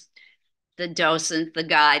course, the docent, the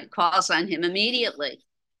guide, calls on him immediately.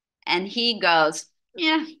 And he goes,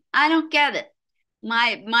 yeah, I don't get it.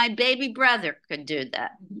 My baby brother could do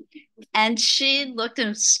that. And she looked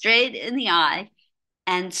him straight in the eye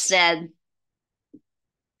and said,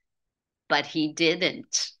 but he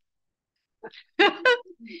didn't.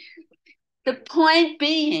 The point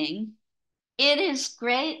being, it is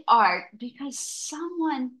great art because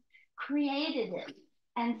someone created it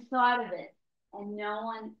and thought of it, and no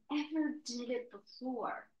one ever did it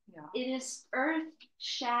before. Yeah. It is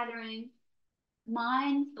earth-shattering,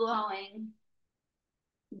 mind-blowing,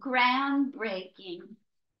 groundbreaking,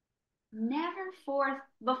 never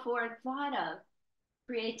before thought of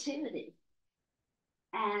creativity.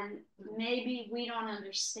 And maybe we don't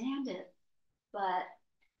understand it, but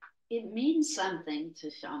it means something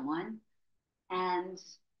to someone, and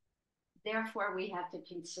therefore we have to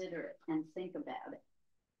consider it and think about it.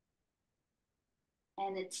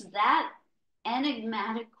 And it's that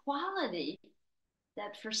enigmatic quality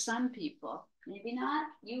that for some people, maybe not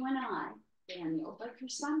you and I, Daniel, but for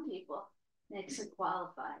some people makes it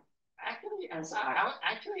qualified. Actually, I was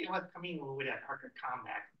coming with a harder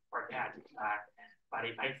comment for that, but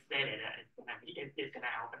if I said it, it's gonna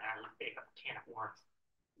open a big can of worms.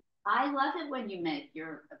 I love it when you make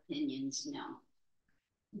your opinions known.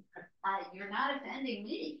 You're not offending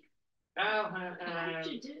me. How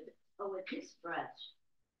did you do it? Oh, with this brush.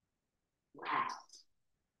 Wow.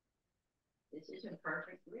 This is a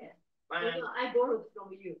perfect grid. Well, I borrowed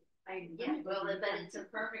from you. Yeah, well, but it's a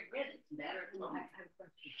perfect grid. It's better.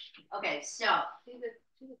 Okay, so See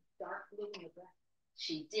the dark blue in the back.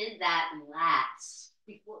 She did that last.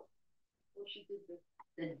 Before she did this.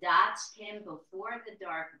 The dots came before the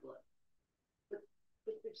dark blue. But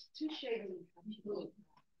there's two shades of blue.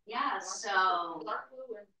 Yeah, so dark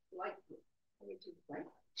blue and light blue.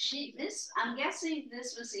 I'm guessing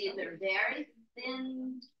this was either very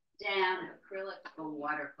thin down acrylic or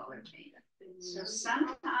watercolor paint. So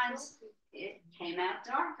sometimes it came out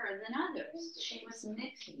darker than others. She was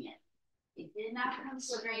mixing it. It did not come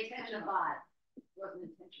straight to the bottom. Wasn't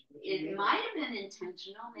intentional. It might have been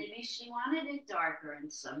intentional. Maybe she wanted it darker in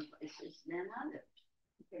some places than others.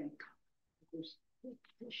 Okay. There's two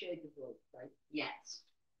shades of blue, right? Yes.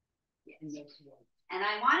 Yes. And that's one. And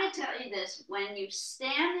I want to tell you this, when you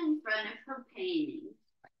stand in front of her painting,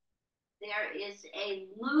 there is a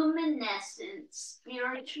luminescent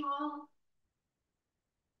spiritual,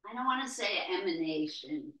 I don't want to say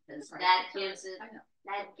emanation, because that gives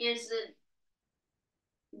it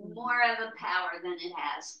more of a power than it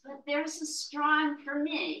has. But there's a strong, for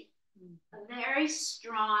me, a very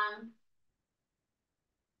strong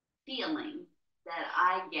feeling that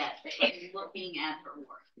I get in looking at her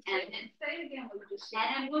work. And say it again what you just said.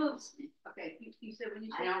 And it moves me. Okay, you said when you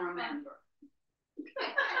I don't remember.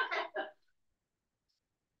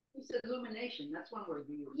 You said illumination. That's one word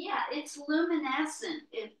you used. Yeah, it's luminescent.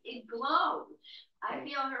 It glows. I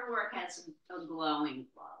feel her work has a glowing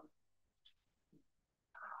glow.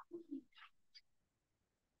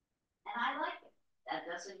 And I like it. That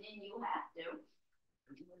doesn't mean you have to.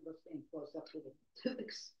 I remember staying close up to the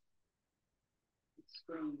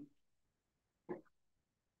screen.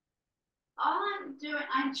 All I'm doing,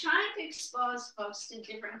 I'm trying to expose folks to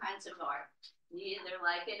different kinds of art. You either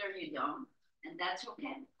like it or you don't, and that's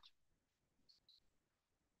okay.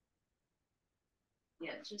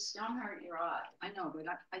 Yeah, just don't hurt your eye. I know, but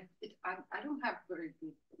I don't have very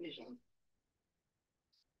good vision.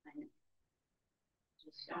 I know.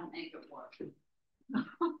 Just don't make it work.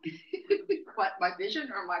 What, my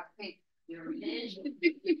vision or my paint? Your vision.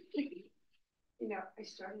 You know, I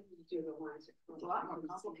started to do the ones that were a lot more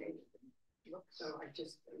complicated. So I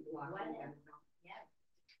just blocked them down. Yeah.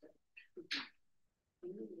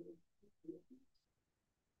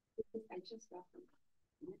 I just got them.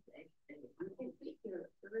 I think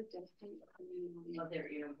they're very distinct. Oh,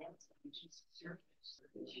 they're earheads, which is surface.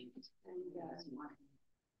 And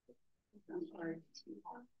I'm sorry.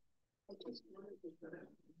 I just wanted to put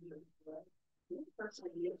it.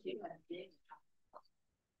 Personally, you have big.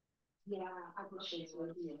 Yeah, I wish it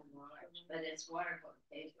was large, but it's watercolor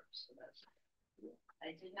paper, so that's.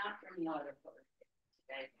 I did not bring watercolor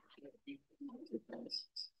paper today.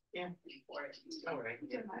 Yeah. All right.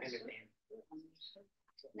 Yeah, I understand.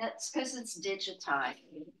 That's because it's digitized.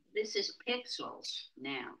 This is pixels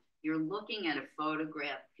now. You're looking at a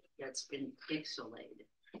photograph that's been pixelated.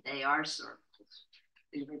 They are circles.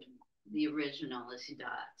 The original is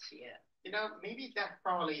dots, yeah. You know, maybe that's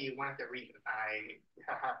probably one of the reasons I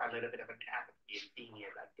have a little bit of an apathy in seeing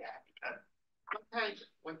it like that, because sometimes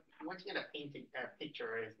when once you get a painting, a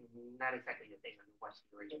picture is not exactly the same as what's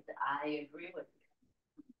the original. I agree with you.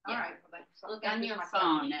 All Yeah. right, well, Look on your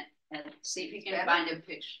phone and see if you can find a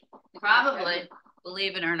picture. Probably,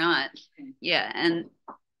 believe it or not. Yeah, and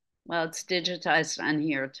well, it's digitized on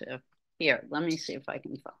here too. Here, let me see if I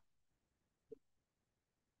can find.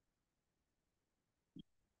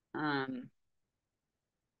 Um,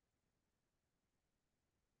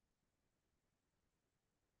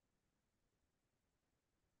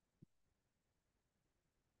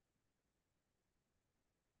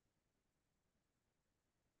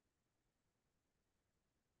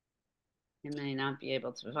 you may not be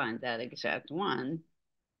able to find that exact one.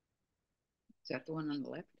 Is that the one on the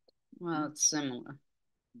left? Well, it's similar.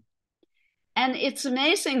 And it's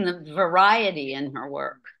amazing the variety in her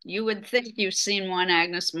work. You would think you've seen one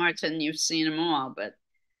Agnes Martin, you've seen them all, but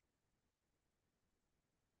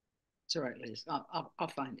It's all right, Liz. I'll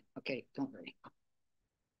find it. Okay, don't worry.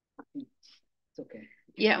 It's okay.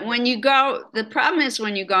 yeah, when you go, the problem is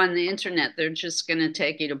when you go on the internet, they're just going to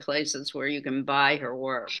take you to places where you can buy her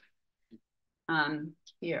work.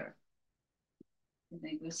 Here, I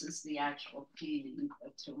think this is the actual painting,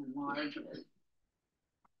 but to enlarge it.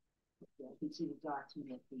 Yeah, I can see the dots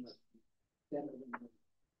make it better than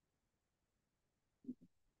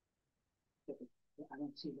I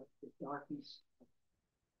don't see what the darkness.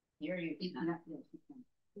 Here you can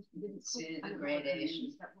see the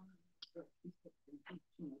gradation.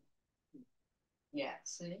 Yeah,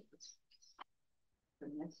 see?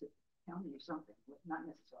 Vanessa, tell me something, not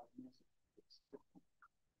necessarily Vanessa.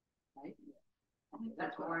 Right? I think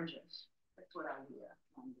that's gorgeous. That's what I hear.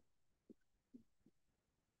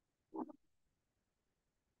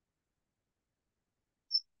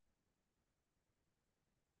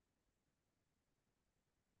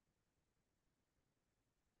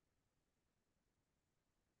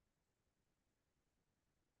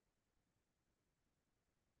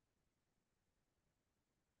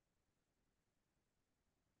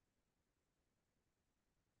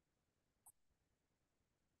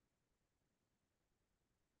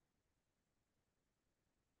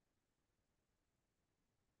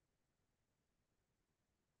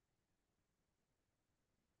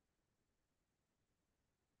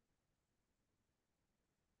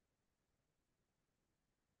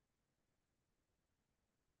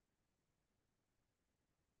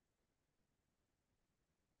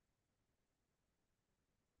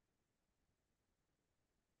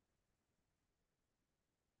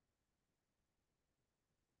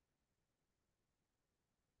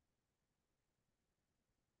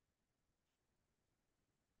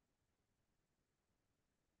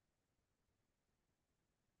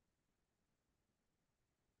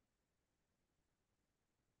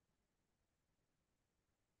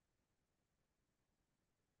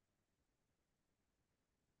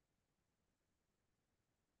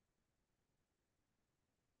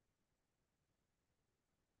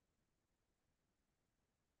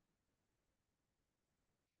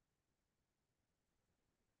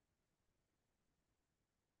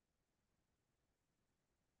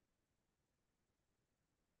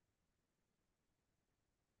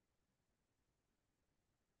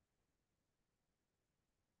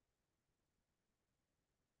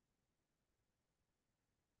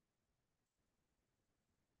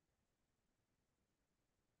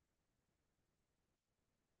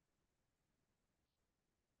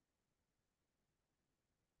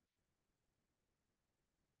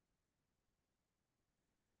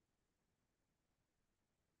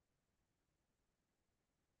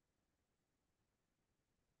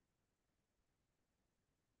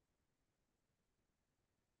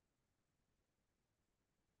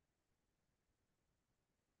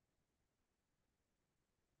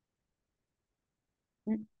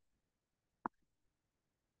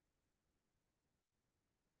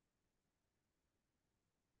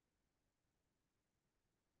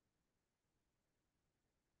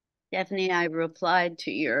 Stephanie, I replied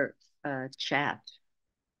to your chat.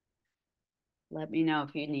 Let me know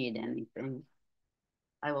if you need anything.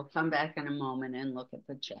 I will come back in a moment and look at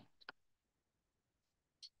the chat.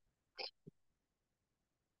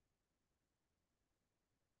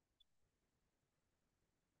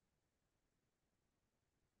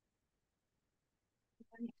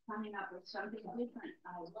 Coming up with something different.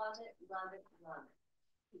 I love it, love it, love it.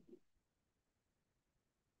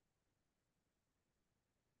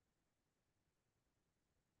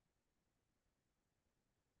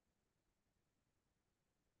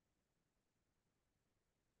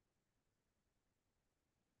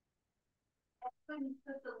 when you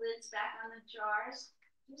put the lids back on the jars,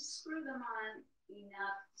 just screw them on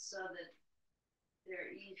enough so that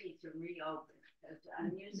they're easy to reopen. Because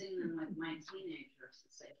I'm using them with my teenagers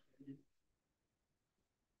this afternoon.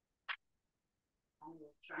 I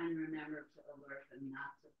will try and remember to alert them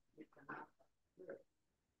not to pick them up.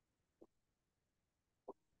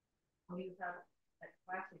 Oh, you have that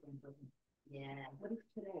class again, doesn't it? Yeah. What is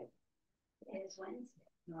today? It's Wednesday.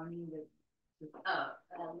 No, I mean Oh,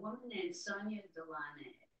 a woman named Sonia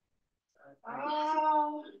Delane.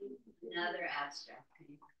 Oh. Another abstract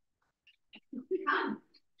painter. Come.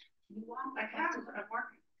 You want I have, I'm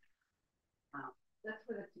working. Oh. That's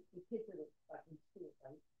what the kids are like in school,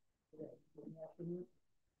 right? Today, in the afternoon.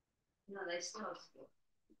 No, they still have school.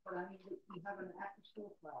 But I mean, you have an after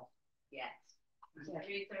school class. Yes. From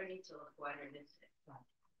 3:30 till 4:30.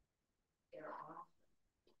 They're awesome.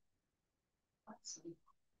 Let's see.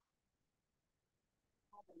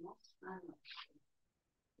 The most fun.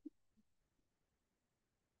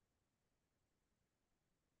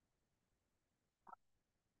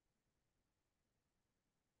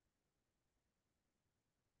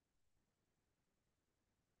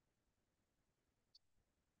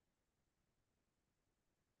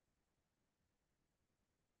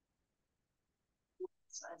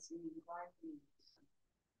 So I see you gardening.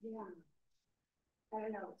 Yeah. I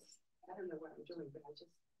don't know. I don't know what I'm doing, but I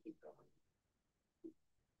just keep going.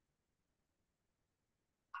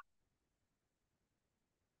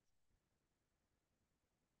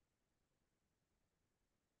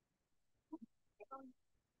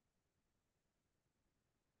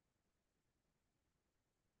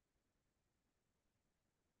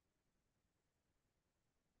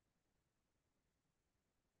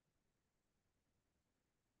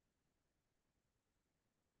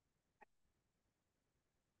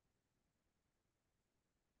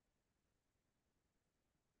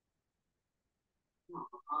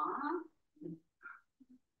 Aww.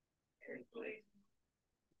 Very good.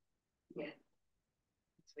 Yeah.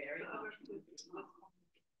 It's very good.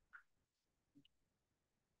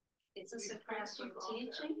 Is this a class you're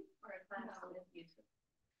teaching or a class that you took?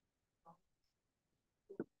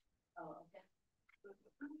 Oh, okay.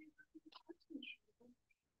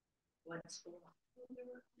 What school?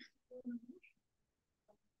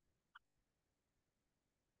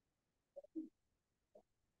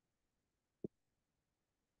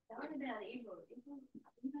 Tell me about Eagle.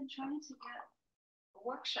 We've been trying to get a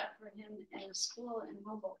workshop for him at a school in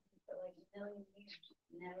Humboldt for like a million years.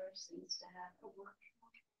 Never seems to have a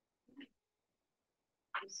workshop.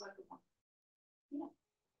 It's like a one. Yeah.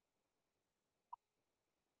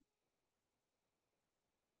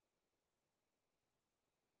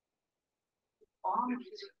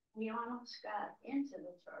 We almost got into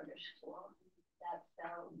the charter school. That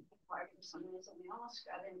fell apart for some reason. We almost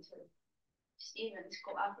got into Stevens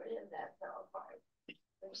Cooperative. That fell apart.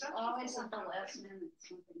 There's always at the last minute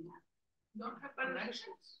something happens. Don't have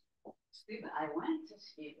connections. Steve? I went to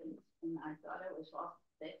Stevens and I thought it was all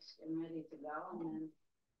fixed and ready to go, and then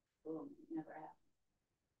boom, it never happened.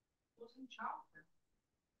 Who's in charge?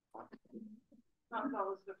 That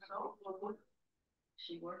was the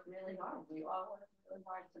She worked really hard. We all worked really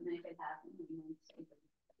hard to make it happen, and then it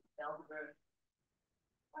fell through.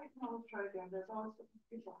 I can always try again. There's always different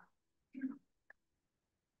people.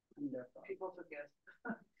 Wonderful. People forget.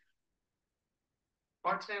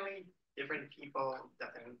 Fortunately, different people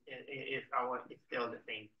doesn't, it's still the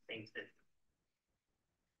same system.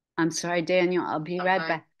 I'm sorry, Daniel. I'll be right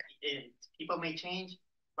back. People may change,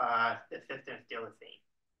 but the system is still the same.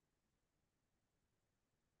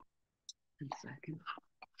 1 second.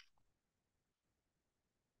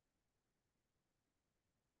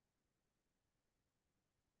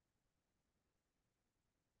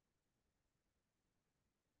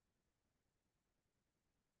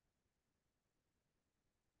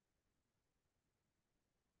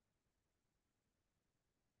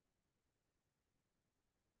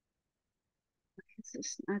 This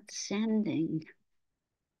is not sending.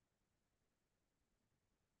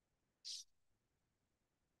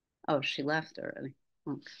 Oh, she left already.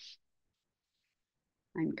 Okay.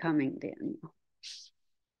 I'm coming, Daniel.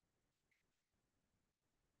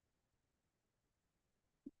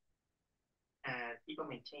 And people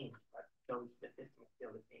may change, but the system is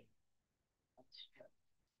still the same.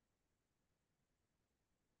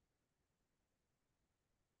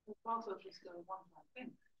 It's also just a one-time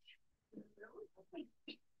thing. We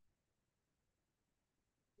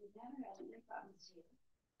never had any problems here.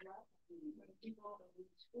 People in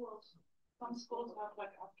schools, some schools have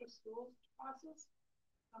like after school classes.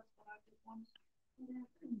 That's what I did once. Yeah.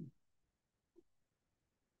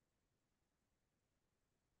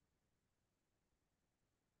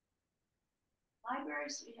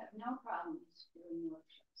 Libraries, we have no problems doing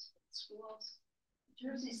workshops. Schools,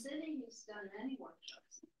 Jersey City has done many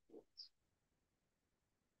workshops in schools.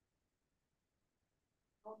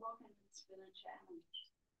 Hoboken, it's been a challenge.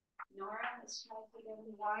 Nora has tried to get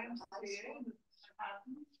in the YMCA.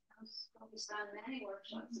 He's done many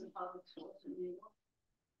workshops in public schools in New York.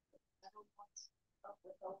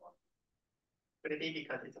 Could it be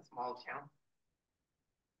because it's a small town?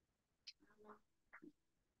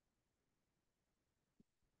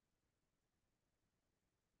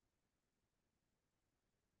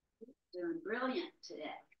 Doing brilliant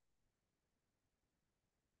today.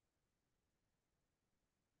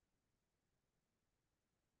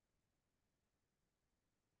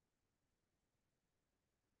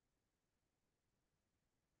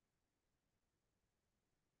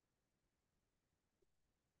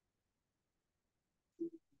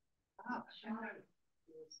 Oh, sure.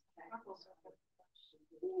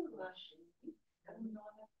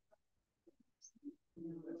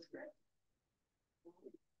 That's great.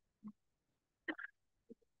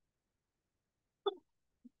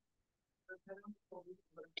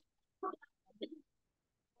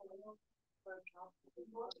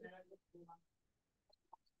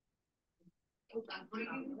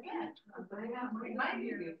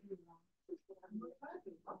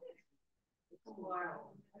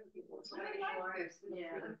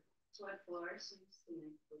 Yeah. Sweat floors. And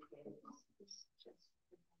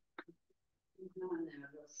there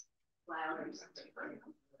are those flowers.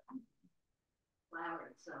 Flower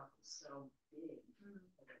itself is so big.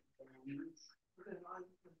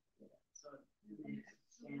 So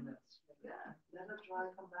stand up. Yeah. Let it dry,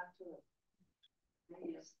 come back to it.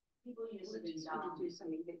 Yes. People use it in do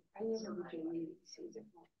something. I never would do any season.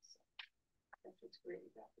 That's what's great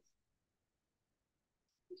about this.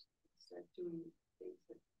 Start doing things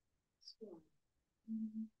at school.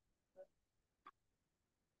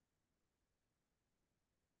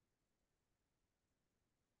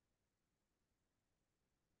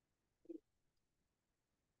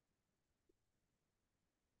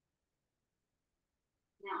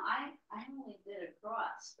 Now I only did a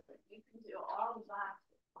cross, but you can do all the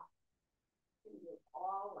boxes. You can do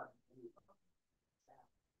all of them.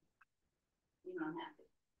 You don't have to.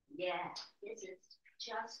 Yeah, it's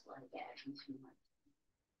just like adding too much.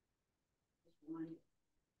 Just one.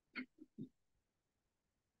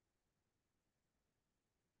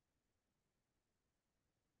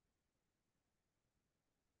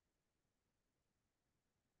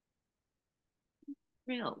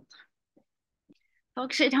 Thrilled.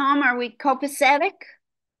 Folks at home, are we copacetic?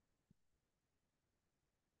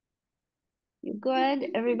 You good?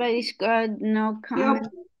 Everybody's good? No comment?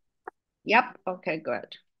 Yep. Okay,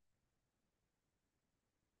 good.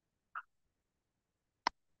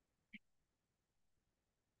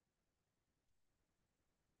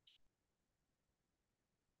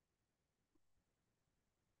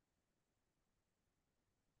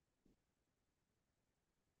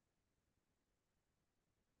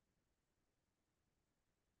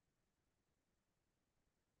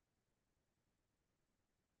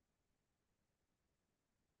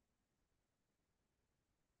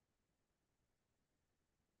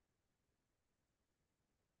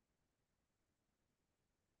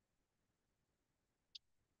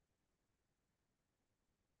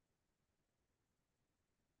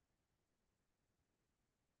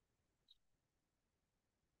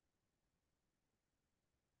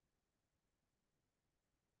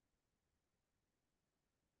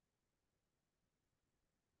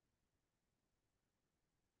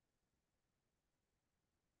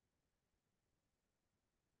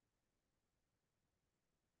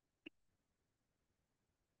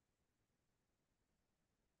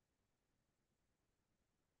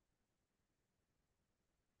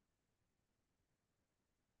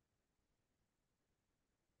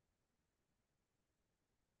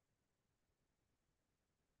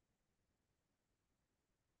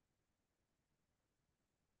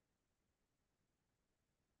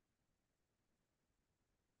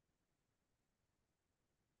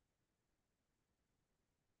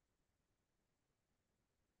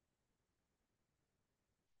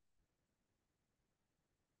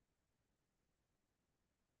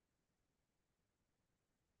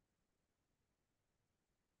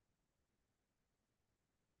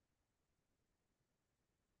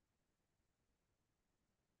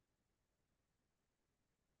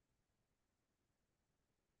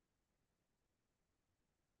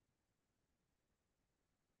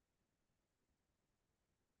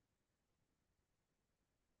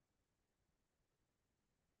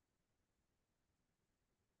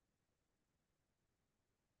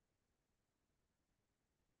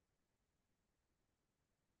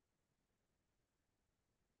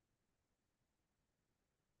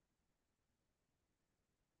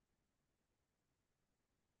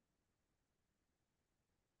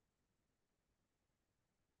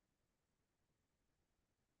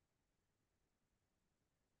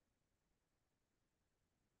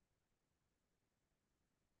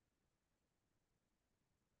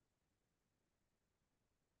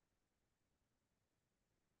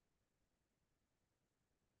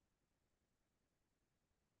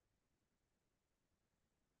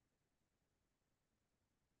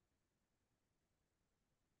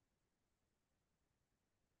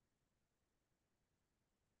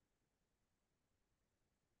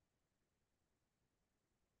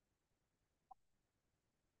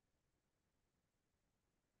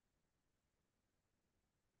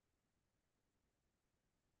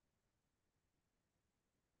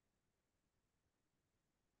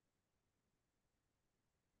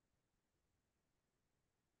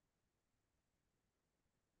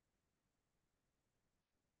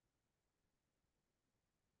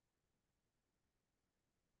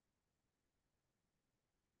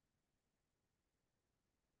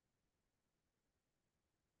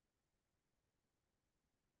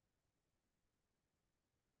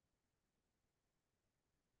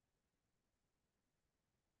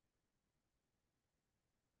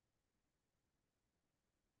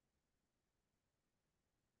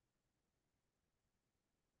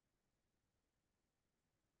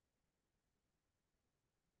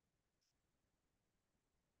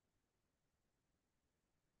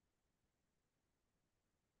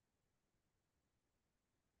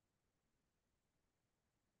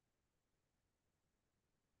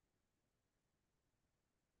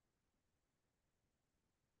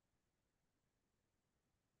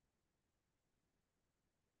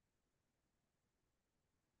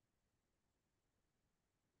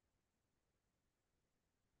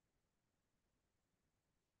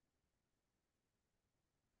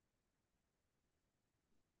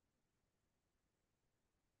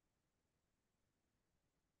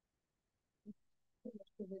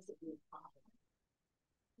 It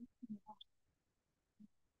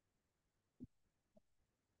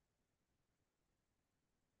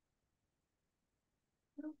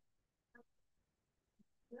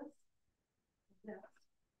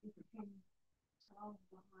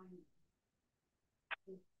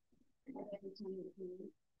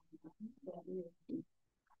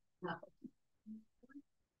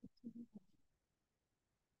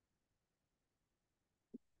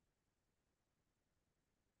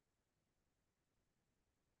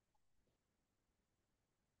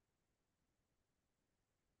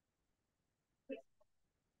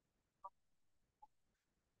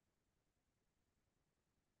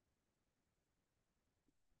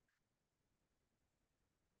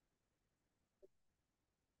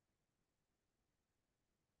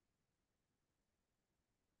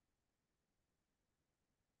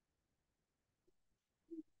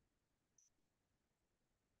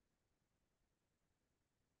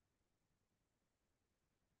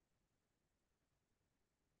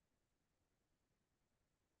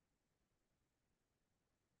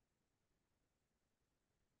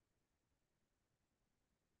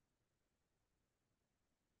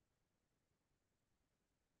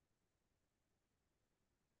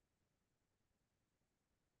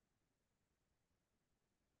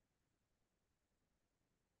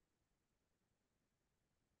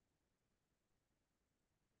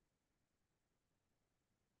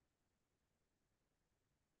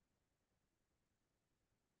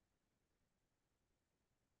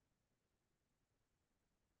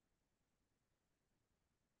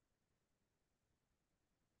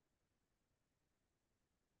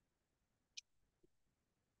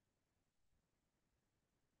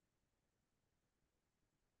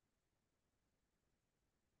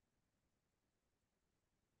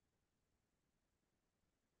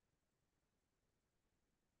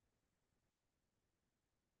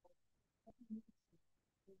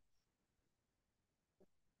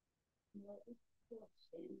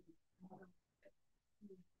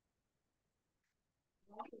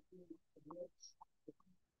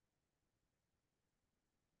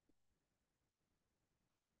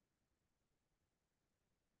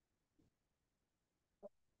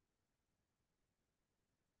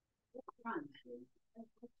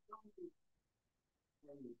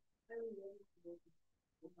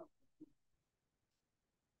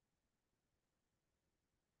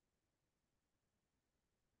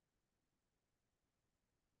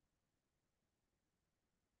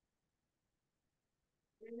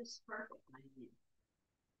is perfect, my dear.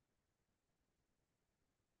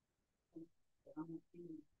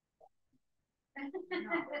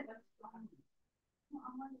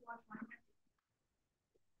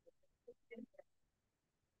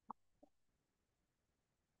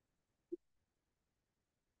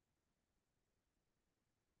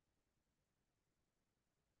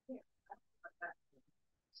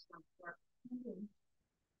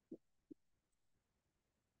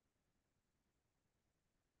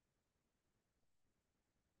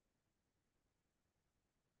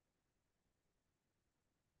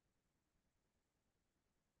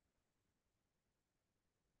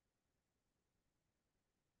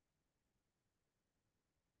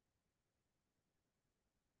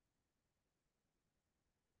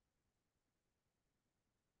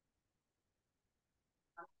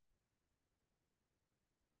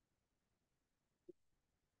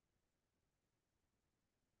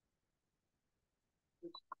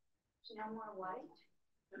 No more white?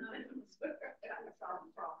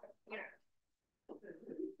 Here.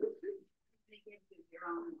 They give you your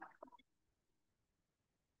own.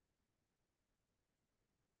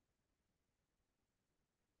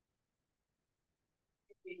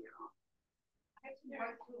 Your own. I have some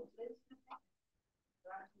white tools. There's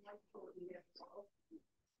some white tools you have to open.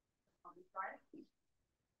 I'll be trying.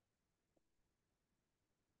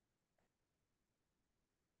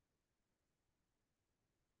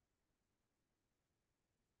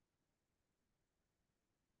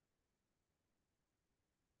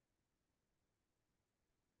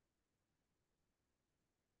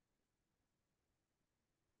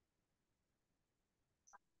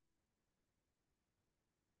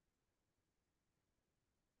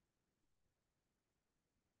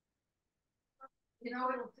 You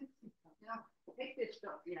know, it'll fix it. Yeah, take this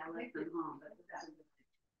stuff. Yeah, I left it home, but that's a good thing.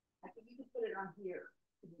 I think you can put it on here.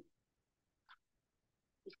 Oh,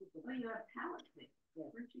 you have palette pick.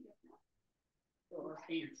 Yeah. Where'd you get that? Oh,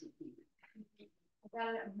 fancy people. I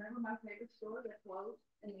got it. Remember my favorite store that closed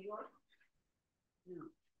in New York? No.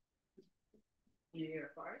 New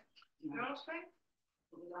York Park? No. Street?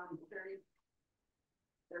 It was on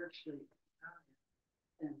 33rd Street.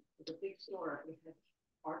 And it's a big store.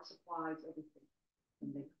 art supplies, everything.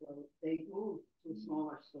 And they moved to a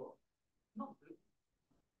smaller store. Not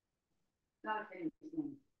a famous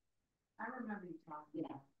name. I remember you talking.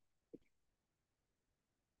 Yeah.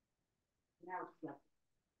 Now it's like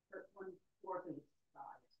 1/4 of its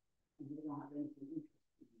size, and they don't have anything interesting.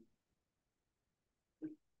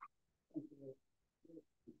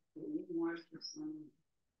 More for some.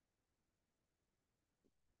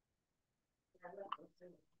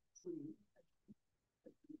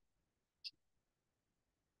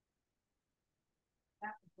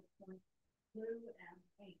 That was the point. Blue and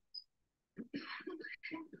pink.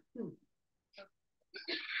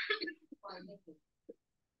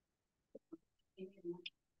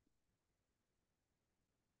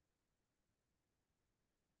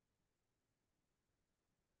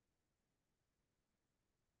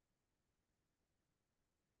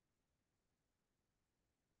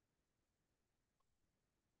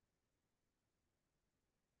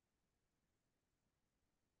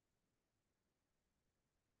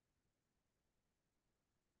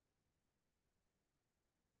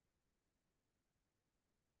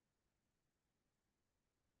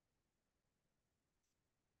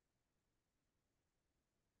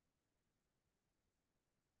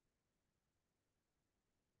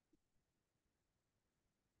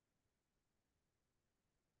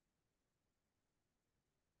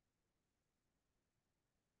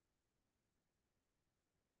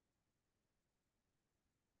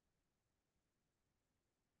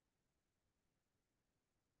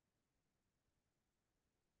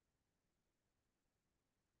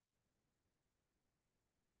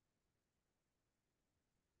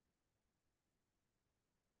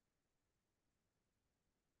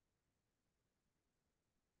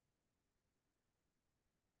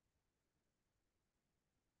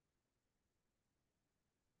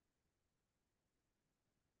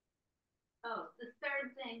 Oh, the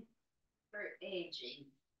third thing for aging,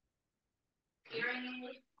 hearing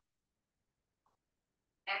aid,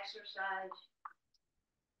 exercise,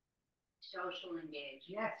 social engagement.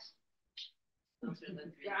 Yes. Those are the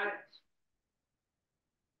three. Got it.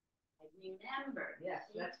 I remember. Yes,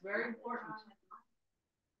 that's very important.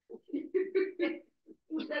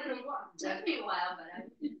 Took me a while, but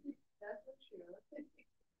That's for sure.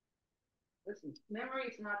 Listen, memory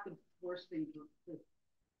is not the worst thing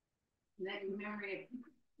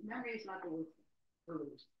memory is not the worst to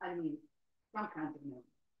lose. I mean, some kinds of memory.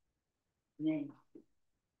 Name.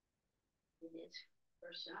 it is for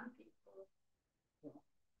some people the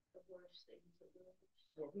worst thing to lose.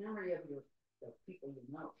 Well, memory of the people you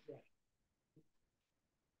know. Yeah.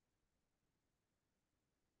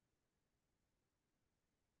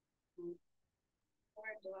 Or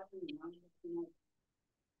do I know?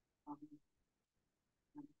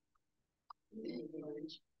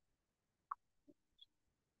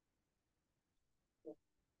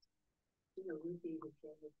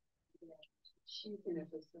 She's in a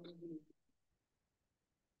facility.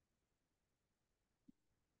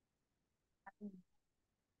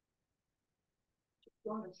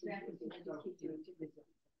 Don't understand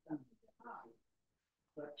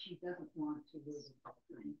but she doesn't want to live in that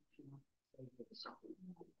time. She wants to stay with something.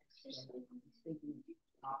 Thinking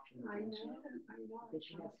options. I know. But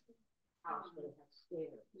she has a house that has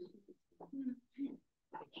stairs.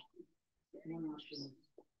 One option is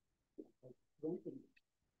renting.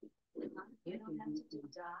 You don't have to do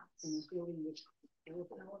dots. In a building which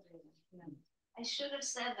I should have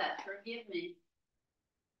said that, forgive me.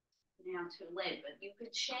 Now too late, but you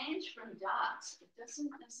could change from dots. It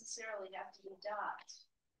doesn't necessarily have to be dots.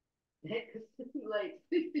 it's too late.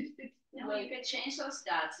 No, you could change those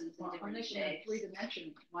dots into different shapes.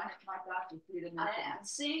 3-dimensional. My dots are 3-dimensional. I'm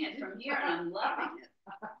seeing it from here and I'm loving it.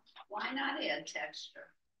 Why not add texture?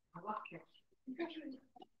 I love texture.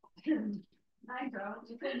 I don't.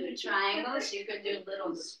 You could do triangles, you could do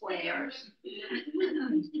little squares.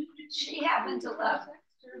 She happened to love,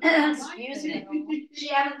 excuse me, she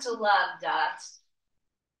happened to love dots.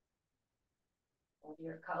 Of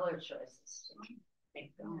your color choices.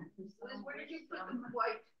 Liz, where did you put the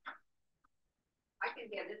white? I can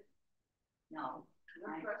get it. No,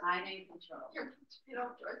 I'm in control. You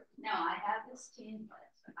don't trust. No, I have this team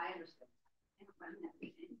class. I understand. I run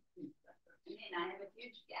everything. I mean, I have a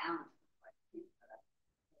huge gallon. But I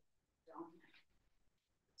don't have the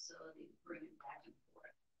facility to bring it back and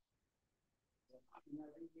forth.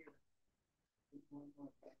 Another year.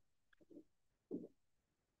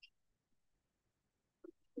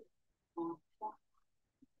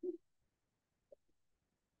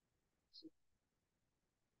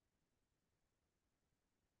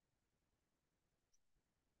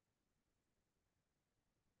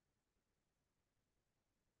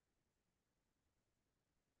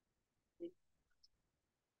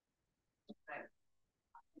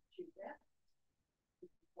 shoot that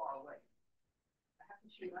far away. I have to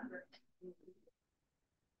shoot under.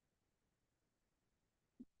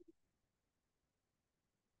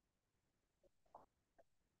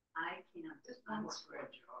 I can't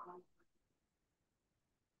unspread your arm.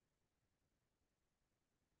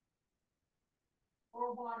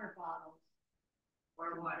 Or water bottles.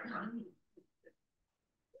 Or water bottle.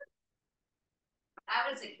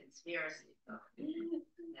 That was a conspiracy.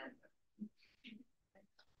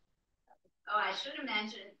 Oh, I should have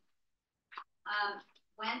mentioned,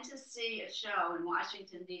 went to see a show in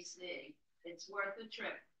Washington, D.C. It's worth a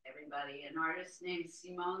trip, everybody. An artist named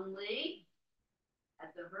Simone Lee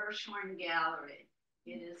at the Hirshhorn Gallery.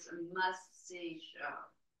 It is a must-see show.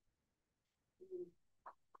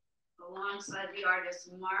 Alongside the artist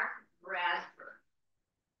Mark Bradford.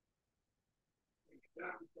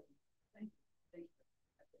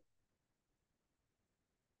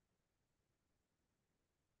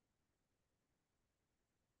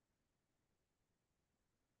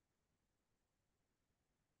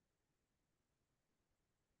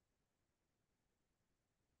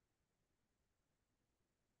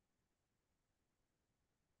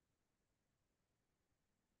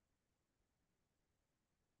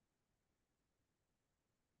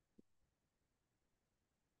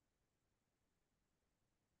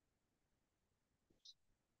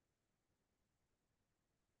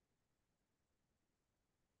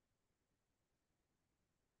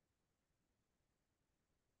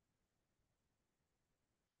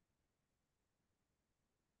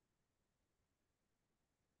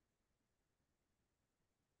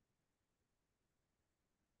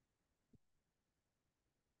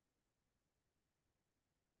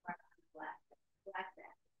 Black bag.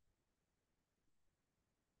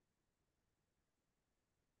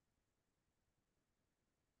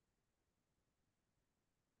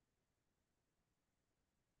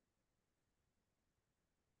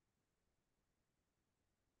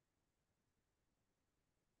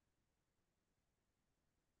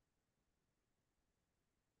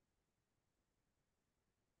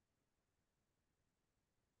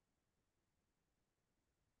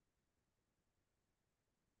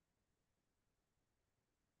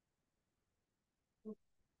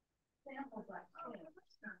 Samples like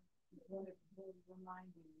what it will remind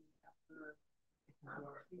me of her.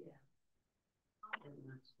 Yeah. And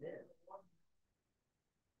that's it.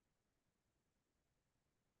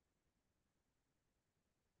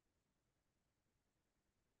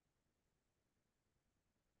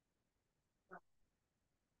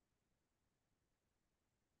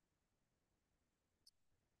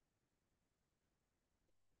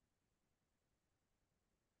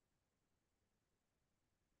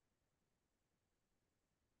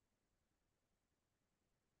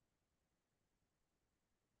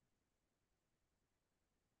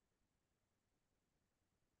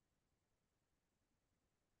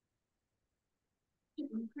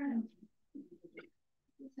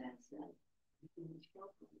 What's that say?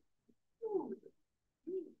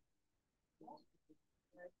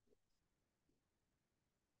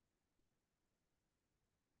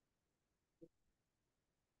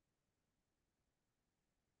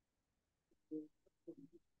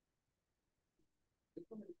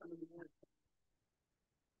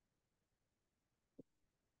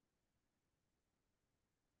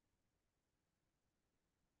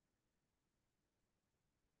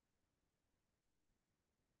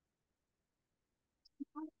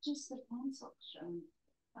 Just the pencil showing.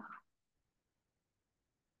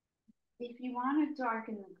 If you want to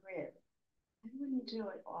darken the grid, I wouldn't do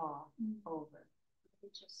it all over.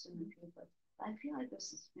 Maybe just in a few, but I feel like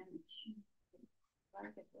this is finished.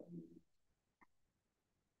 Like it.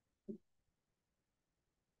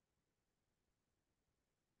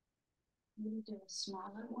 Maybe do a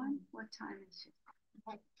smaller one. What time is it?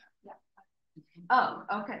 Yeah. Oh,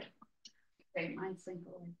 okay. Okay, mine's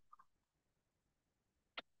single.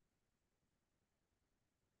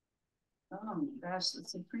 Oh my gosh, the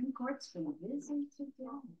Supreme Court's been busy today.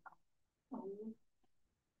 Oh.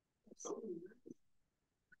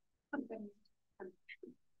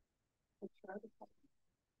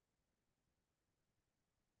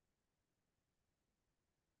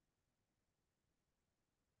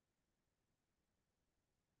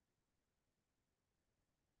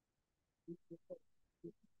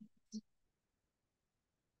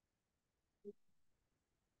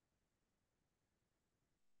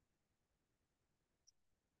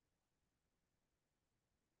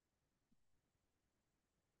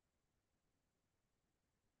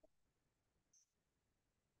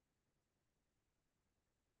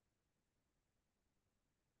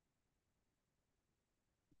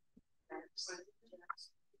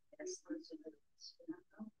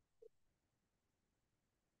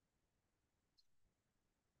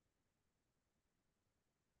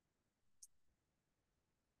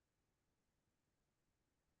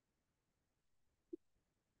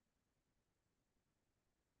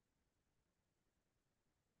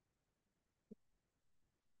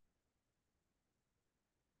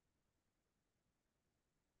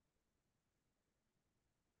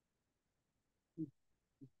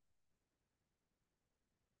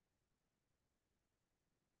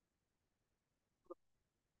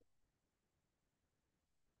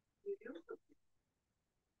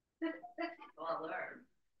 Well, learn.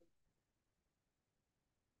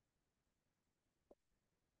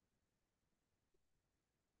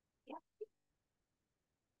 Yeah. You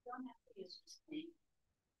don't have to use this thing.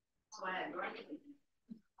 That's why I brought it.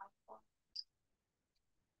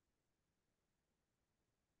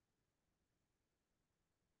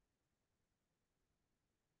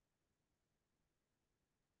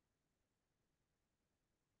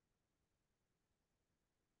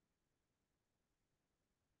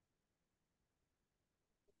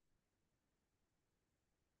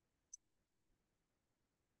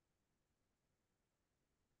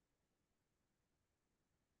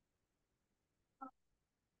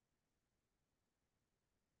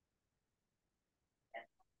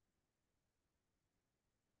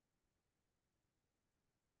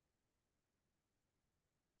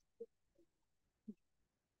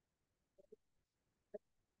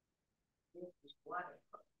 Water.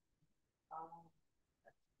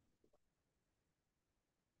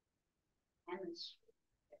 And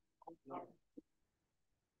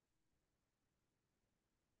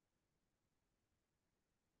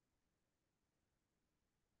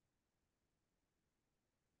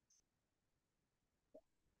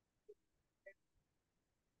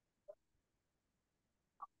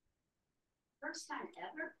first time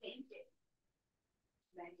ever painted.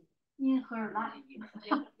 Yeah, her life.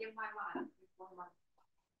 In my mind, before my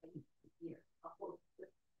year. Oh,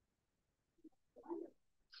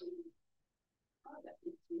 that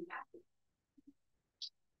makes me happy.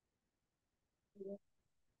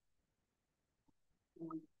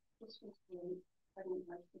 This was great. I didn't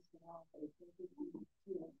like this at all, but it did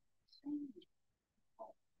feel strange.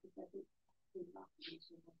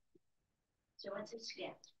 So it's a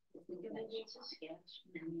sketch. Think of it as a sketch,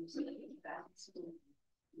 and you see that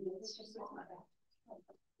it's just all about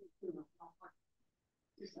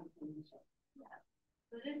do something. Yeah.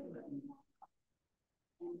 But anyway,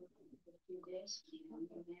 and a few days, you know,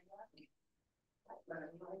 you may love it. But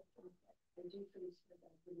I do things that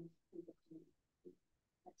I didn't think of me.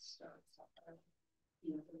 That starts up,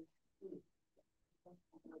 you know,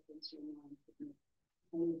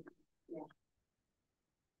 yeah.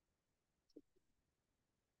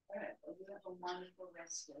 All right, well, you have a wonderful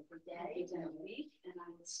rest of the day and a week, and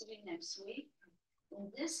I will see you next week.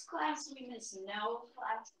 In this class, we miss no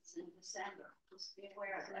classes in December. Just be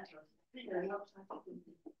aware of that. I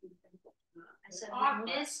said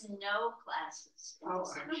we miss no classes in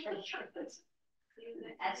December.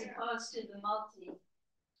 As opposed to the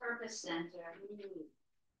multi-purpose center.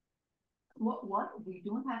 What? We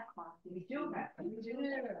do have classes. We do have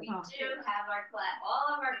Our class,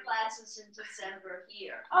 all of our classes in December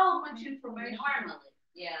here. Oh, much information. Normally,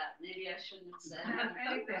 yeah, maybe I shouldn't have said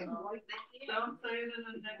anything. Don't say it in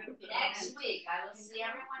a negative. Next week, I will see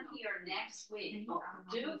everyone here next week.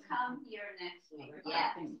 Do come here next week.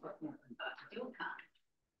 Yeah, do come.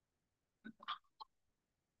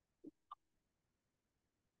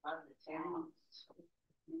 Love the town.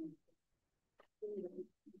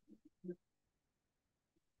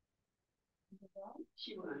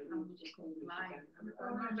 She was just lying.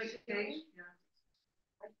 On vacation.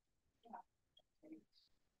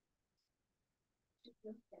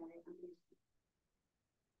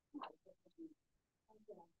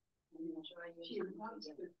 She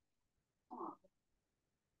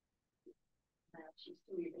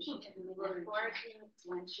look forward to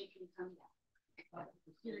when she can come back.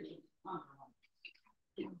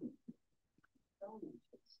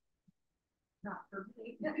 Not for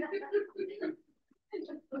me.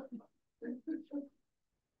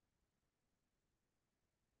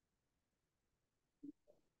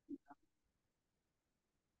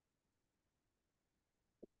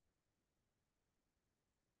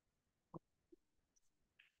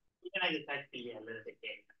 Can I decide to be a little bit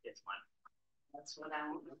gay this one? That's what I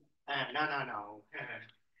want. No.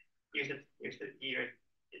 Here's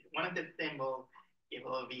one of the symbols. It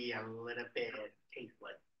will be a little bit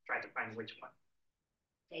tasteless. Try to find which one.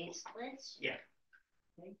 Tasteless? Yeah.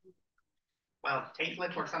 Well,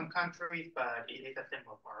 tasteless for some countries, but it is a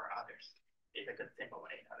symbol for others. is a good symbol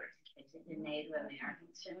in others. Is it the Native American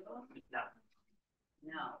symbol? No.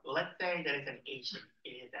 No. Let's say that it's an Asian. It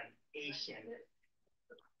is an Asian.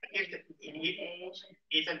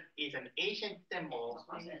 It's an Asian symbol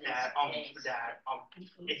that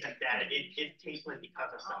it's tasteless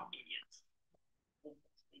because of some idiots.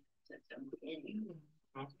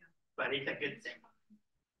 But it's a good symbol.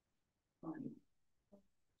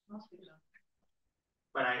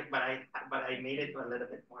 But I made it a little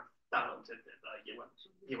bit more subtle to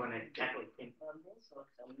you want to exactly think. Well, this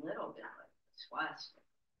looks a little bit like a swastika.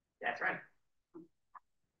 That's right.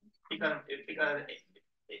 Because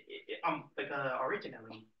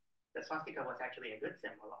originally the swastika was actually a good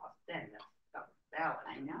symbol of sin. That's valid.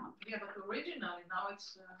 I know. Yeah, but originally now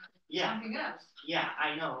it's Yeah. something else. Yeah,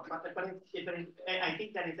 I know, but I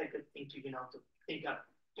think that is a good thing to to think of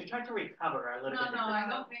to try to recover a little bit. No, I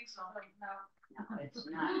don't think so. No, it's not. It's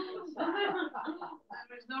not.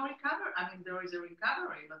 There is no recovery. I mean, there is a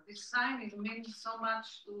recovery, but this sign it means so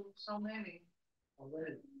much to so many. But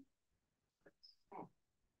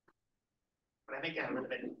I make it a little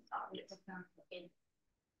bit obvious.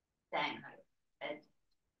 Thank you.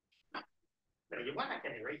 But if you want, I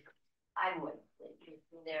can erase it. I would.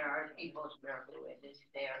 There are people who it is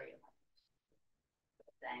very.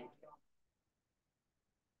 Thank you.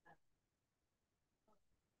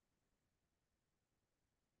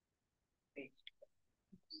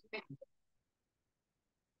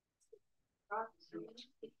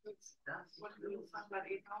 What will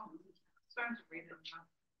somebody know? Starting to read it now.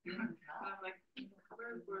 I'm like,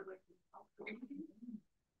 we're like,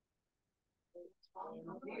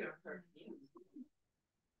 here.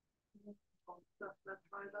 Let's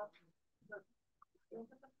try it out.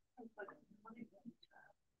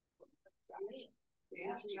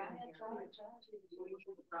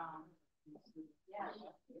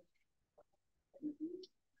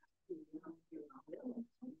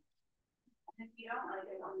 If you don't like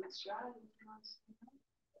it on this drive,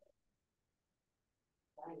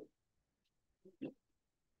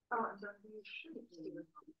 Oh, and then you should do it.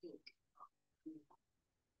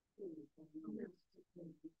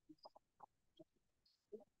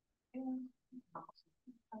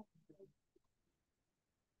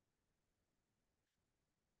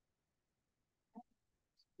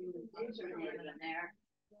 These are Native American.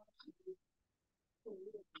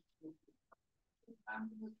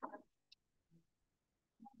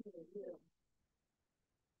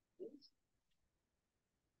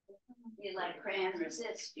 You like crayon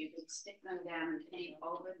resist, you can stick them down and paint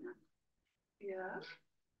over them. Yeah.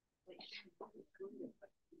 Is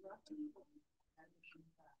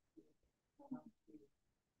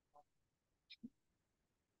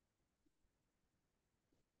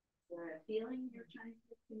there a feeling you're trying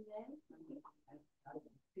to convey?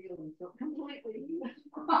 feeling so completely.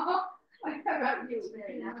 How about you?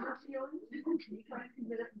 Never feeling? Can you try to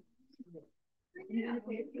convey it?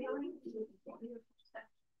 Feeling?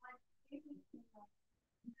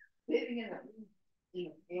 Living in a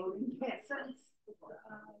alien essence.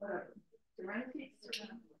 Serenity.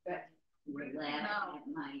 We're laughing at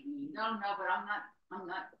my No, but I'm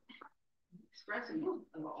not expressing it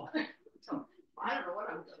at all. So I don't know what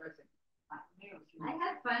I'm expressing. I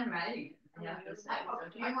had fun writing it. Yeah. Do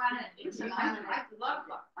you want to?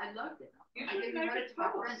 I loved it. I didn't want to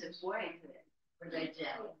talk friends of boys were they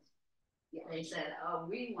jealous? Yeah, they said, "Oh,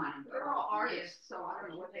 we want to." They're all artists, so I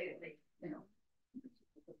don't know what they you know.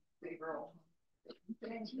 Big girl.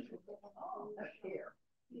 Oh, that's here.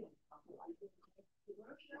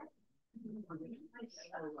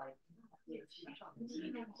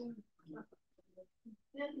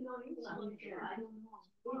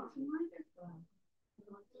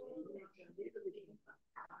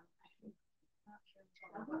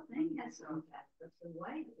 The whole thing has some that's the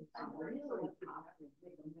way it's really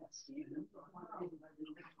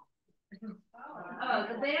Oh,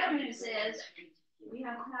 the bad news is we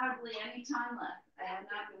have hardly any time left. I have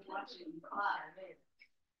not been watching the clock.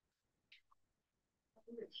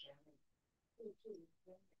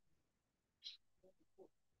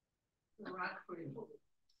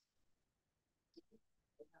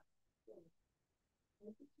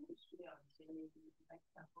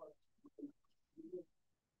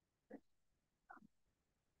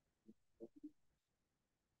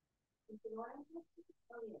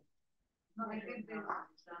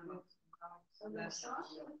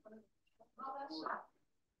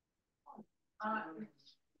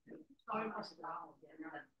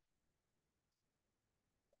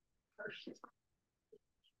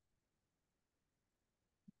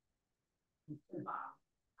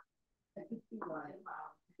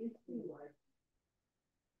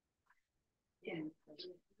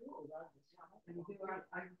 You're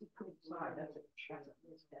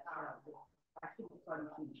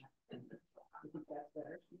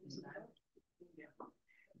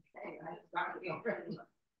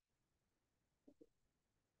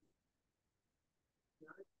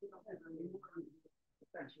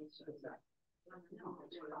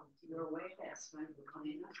way past my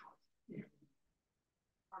clean.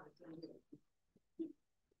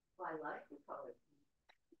 I like the color.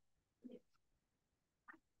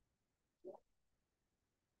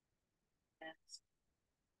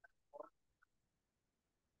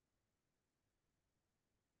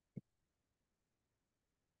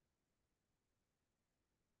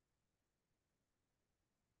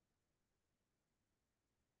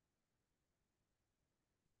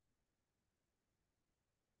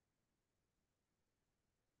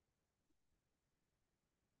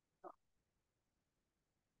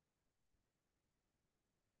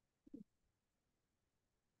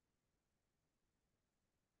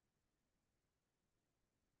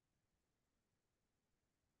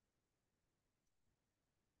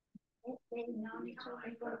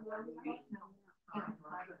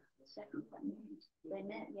 They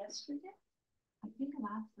met yesterday? I think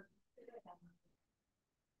last.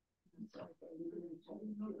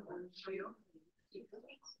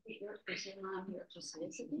 Is your mom here just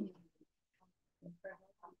visiting?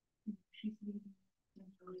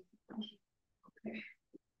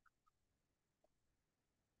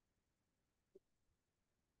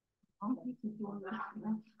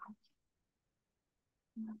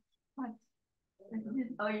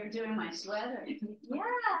 Oh, you're doing my sweater. Yeah,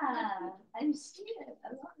 I see it. I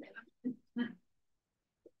love it.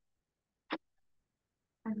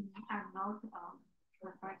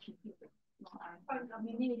 We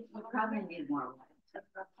probably need more light.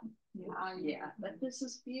 Yeah, but this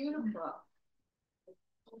is beautiful.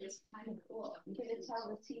 It's kind of cool. You can tell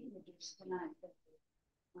the teenagers tonight that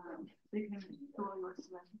they can do your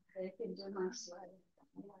sweater. They can do my sweater.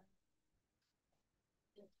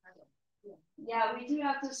 Yeah, we do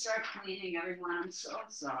have to start cleaning, everyone. I'm so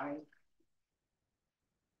sorry. I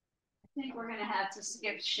think we're gonna have to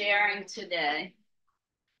skip sharing today.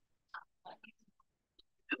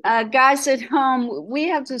 Guys at home, we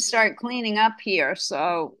have to start cleaning up here,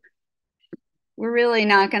 so we're really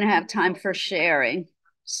not gonna have time for sharing.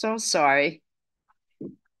 So sorry.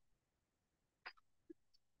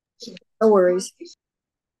 No worries.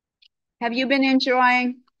 Have you been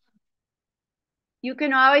enjoying? You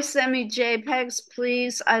can always send me JPEGs,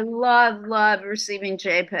 please. I love receiving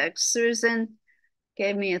JPEGs. Susan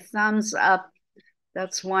gave me a thumbs up.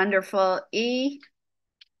 That's wonderful. E,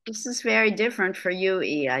 this is very different for you,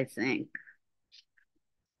 E, I think.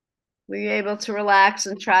 Were you able to relax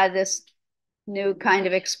and try this new kind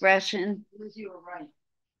of expression? You were right.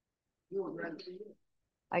 You were right.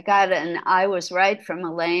 I got an I was right from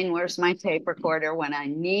Elaine. Where's my tape recorder when I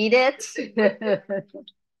need it?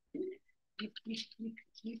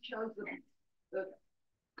 You chose the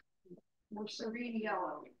more serene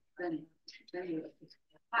yellow than the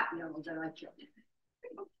hot yellow that I chose.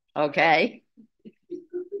 Okay.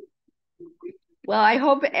 Well, I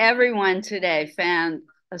hope everyone today found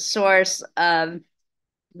a source of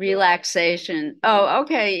relaxation. Oh,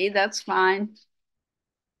 okay, that's fine.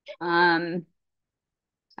 I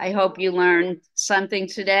hope you learned something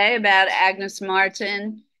today about Agnes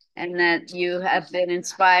Martin and that you have been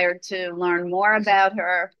inspired to learn more about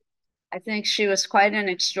her. I think she was quite an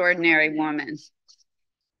extraordinary woman.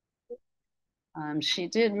 She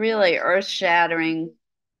did really earth-shattering,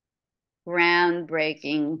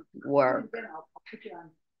 groundbreaking work.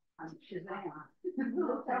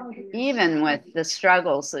 Even with the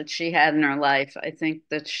struggles that she had in her life, I think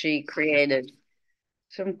that she created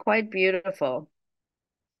some quite beautiful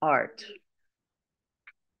art.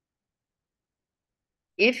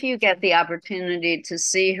 If you get the opportunity to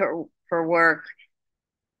see her work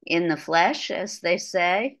in the flesh, as they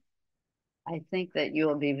say, I think that you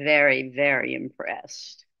will be very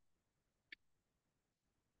impressed.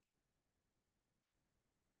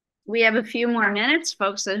 We have a few more minutes,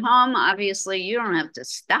 folks at home. Obviously, you don't have to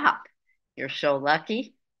stop. You're so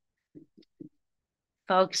lucky.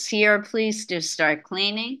 Folks here, please do start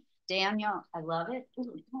cleaning. Daniel, I love it.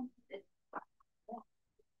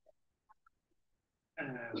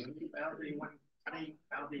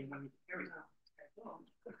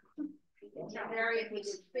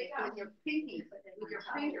 Your pinky, with your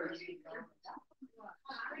fingers.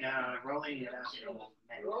 Yeah, rolling it out.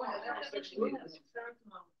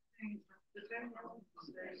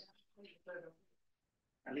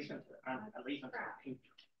 At least I'm pink.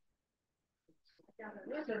 Yeah,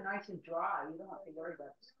 those are nice and dry. You don't have to worry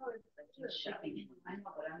about shipping it. I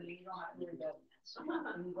know, but I mean, you don't have to worry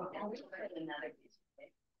about another piece of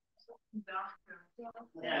paper.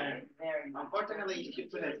 Yeah. Very much. Unfortunately, if you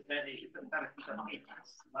put it, then you put that piece of paper,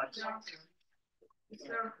 much. And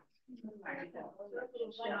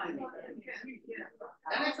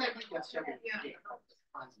it's like just shipping.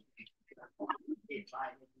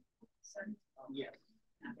 Yes.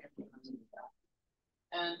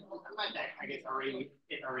 And my deck, I guess,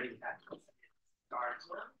 it already had starts.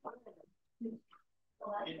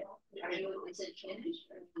 Is it finished?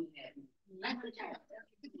 I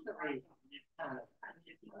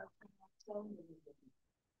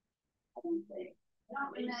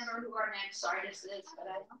don't remember who our next artist is, but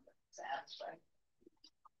I know it's abstract.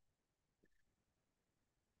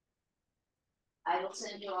 I will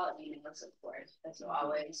send you all emails, of course, as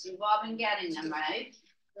always. You've all been getting them, right?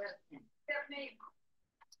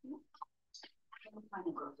 Kind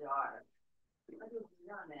of bizarre.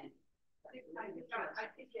 I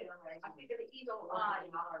think the eagle eye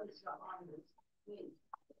is on this.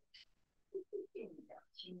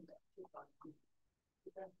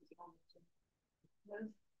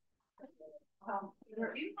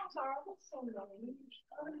 Their emails are also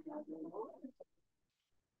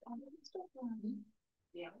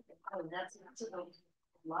Yeah. Oh, that's a good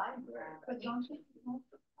library. but don't you know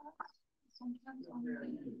sometimes on the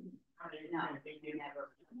No, never.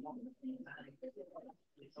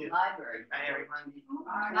 The library. Bye, everyone.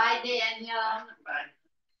 Bye, Daniel. Bye.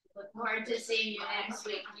 Look forward to seeing you next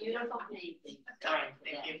week. Beautiful painting. All right,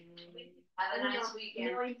 thank you. Have a nice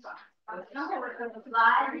weekend. live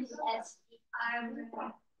Yes. I'm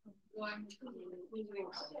going to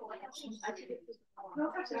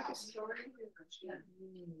no, that's like a story.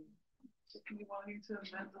 Can you want me to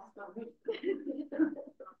amend the story?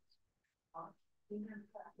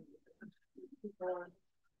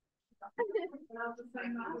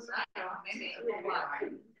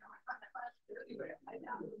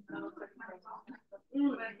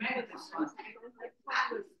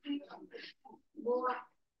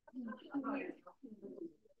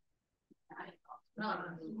 No,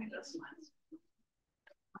 that's nice.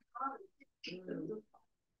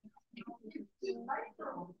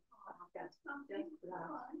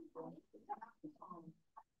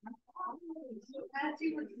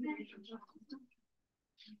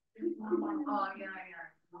 Oh, yeah, yeah.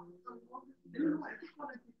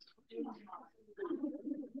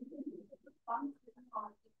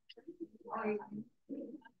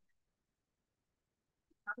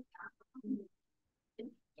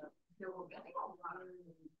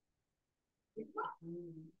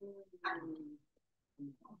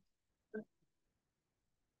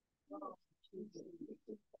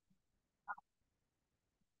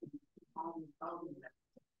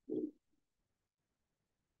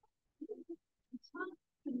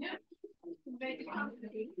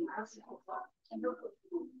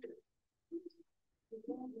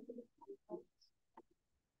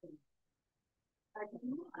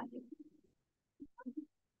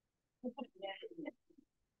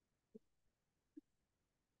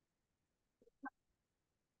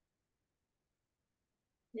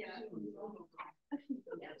 Yeah.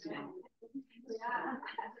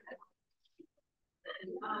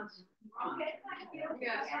 Okay, thank you.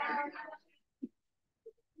 Yeah.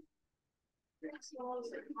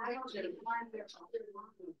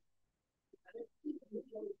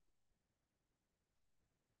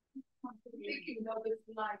 Thinking of this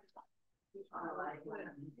life.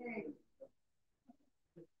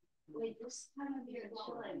 Wait, this time of year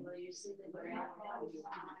chilling, will you see the ground?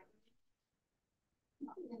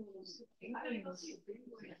 I don't even see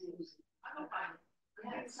I don't mind.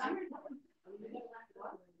 Yeah, it's summer.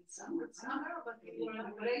 Summer, but the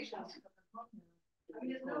regulations. I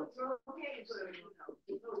mean, no, we're okay, so,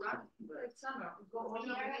 you know, run, but it's summer.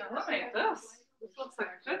 Look at this. This looks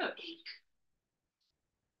like finish.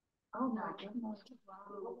 Oh my goodness.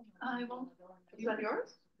 I won't. Is that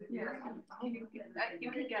yours? Yeah.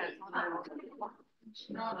 You can get it.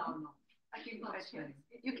 No. I can,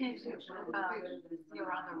 you can, you're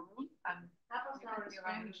around the room. I'm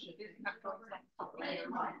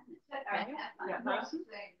around. Yeah. Person?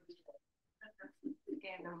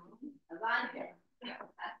 In the room. Yeah.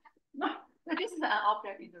 This is an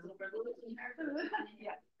object in the room.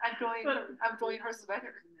 Yeah. I'm drawing her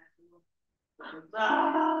sweater.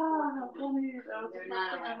 Ah, funny. That was the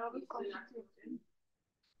first thing I noticed.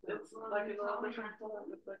 It's like a little different color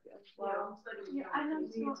with like a flower. Yeah, I know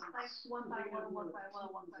it's not like one by one.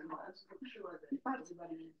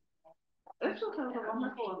 This just has a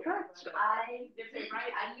wonderful effect. I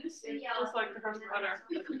used to yell. Just like her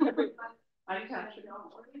sweater. I catch it.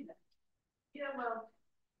 Yeah, well,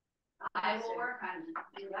 I will work on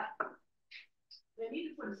it. Yeah. They need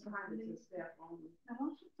to put some time into step on.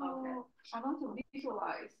 I want to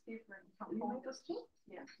visualize different components too.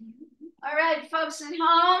 Yeah. All right, folks at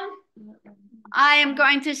home, I am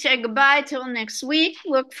going to say goodbye till next week.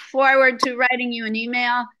 Look forward to writing you an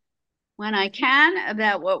email when I can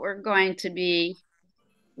about what we're going to be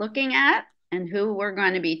looking at and who we're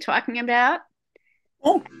going to be talking about.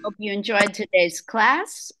 Oh. Hope you enjoyed today's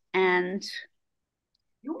class, and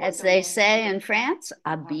as they say in France,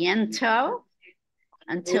 a bientôt.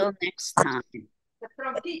 Until next time.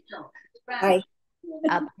 Bye.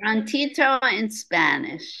 A prontito in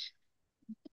Spanish.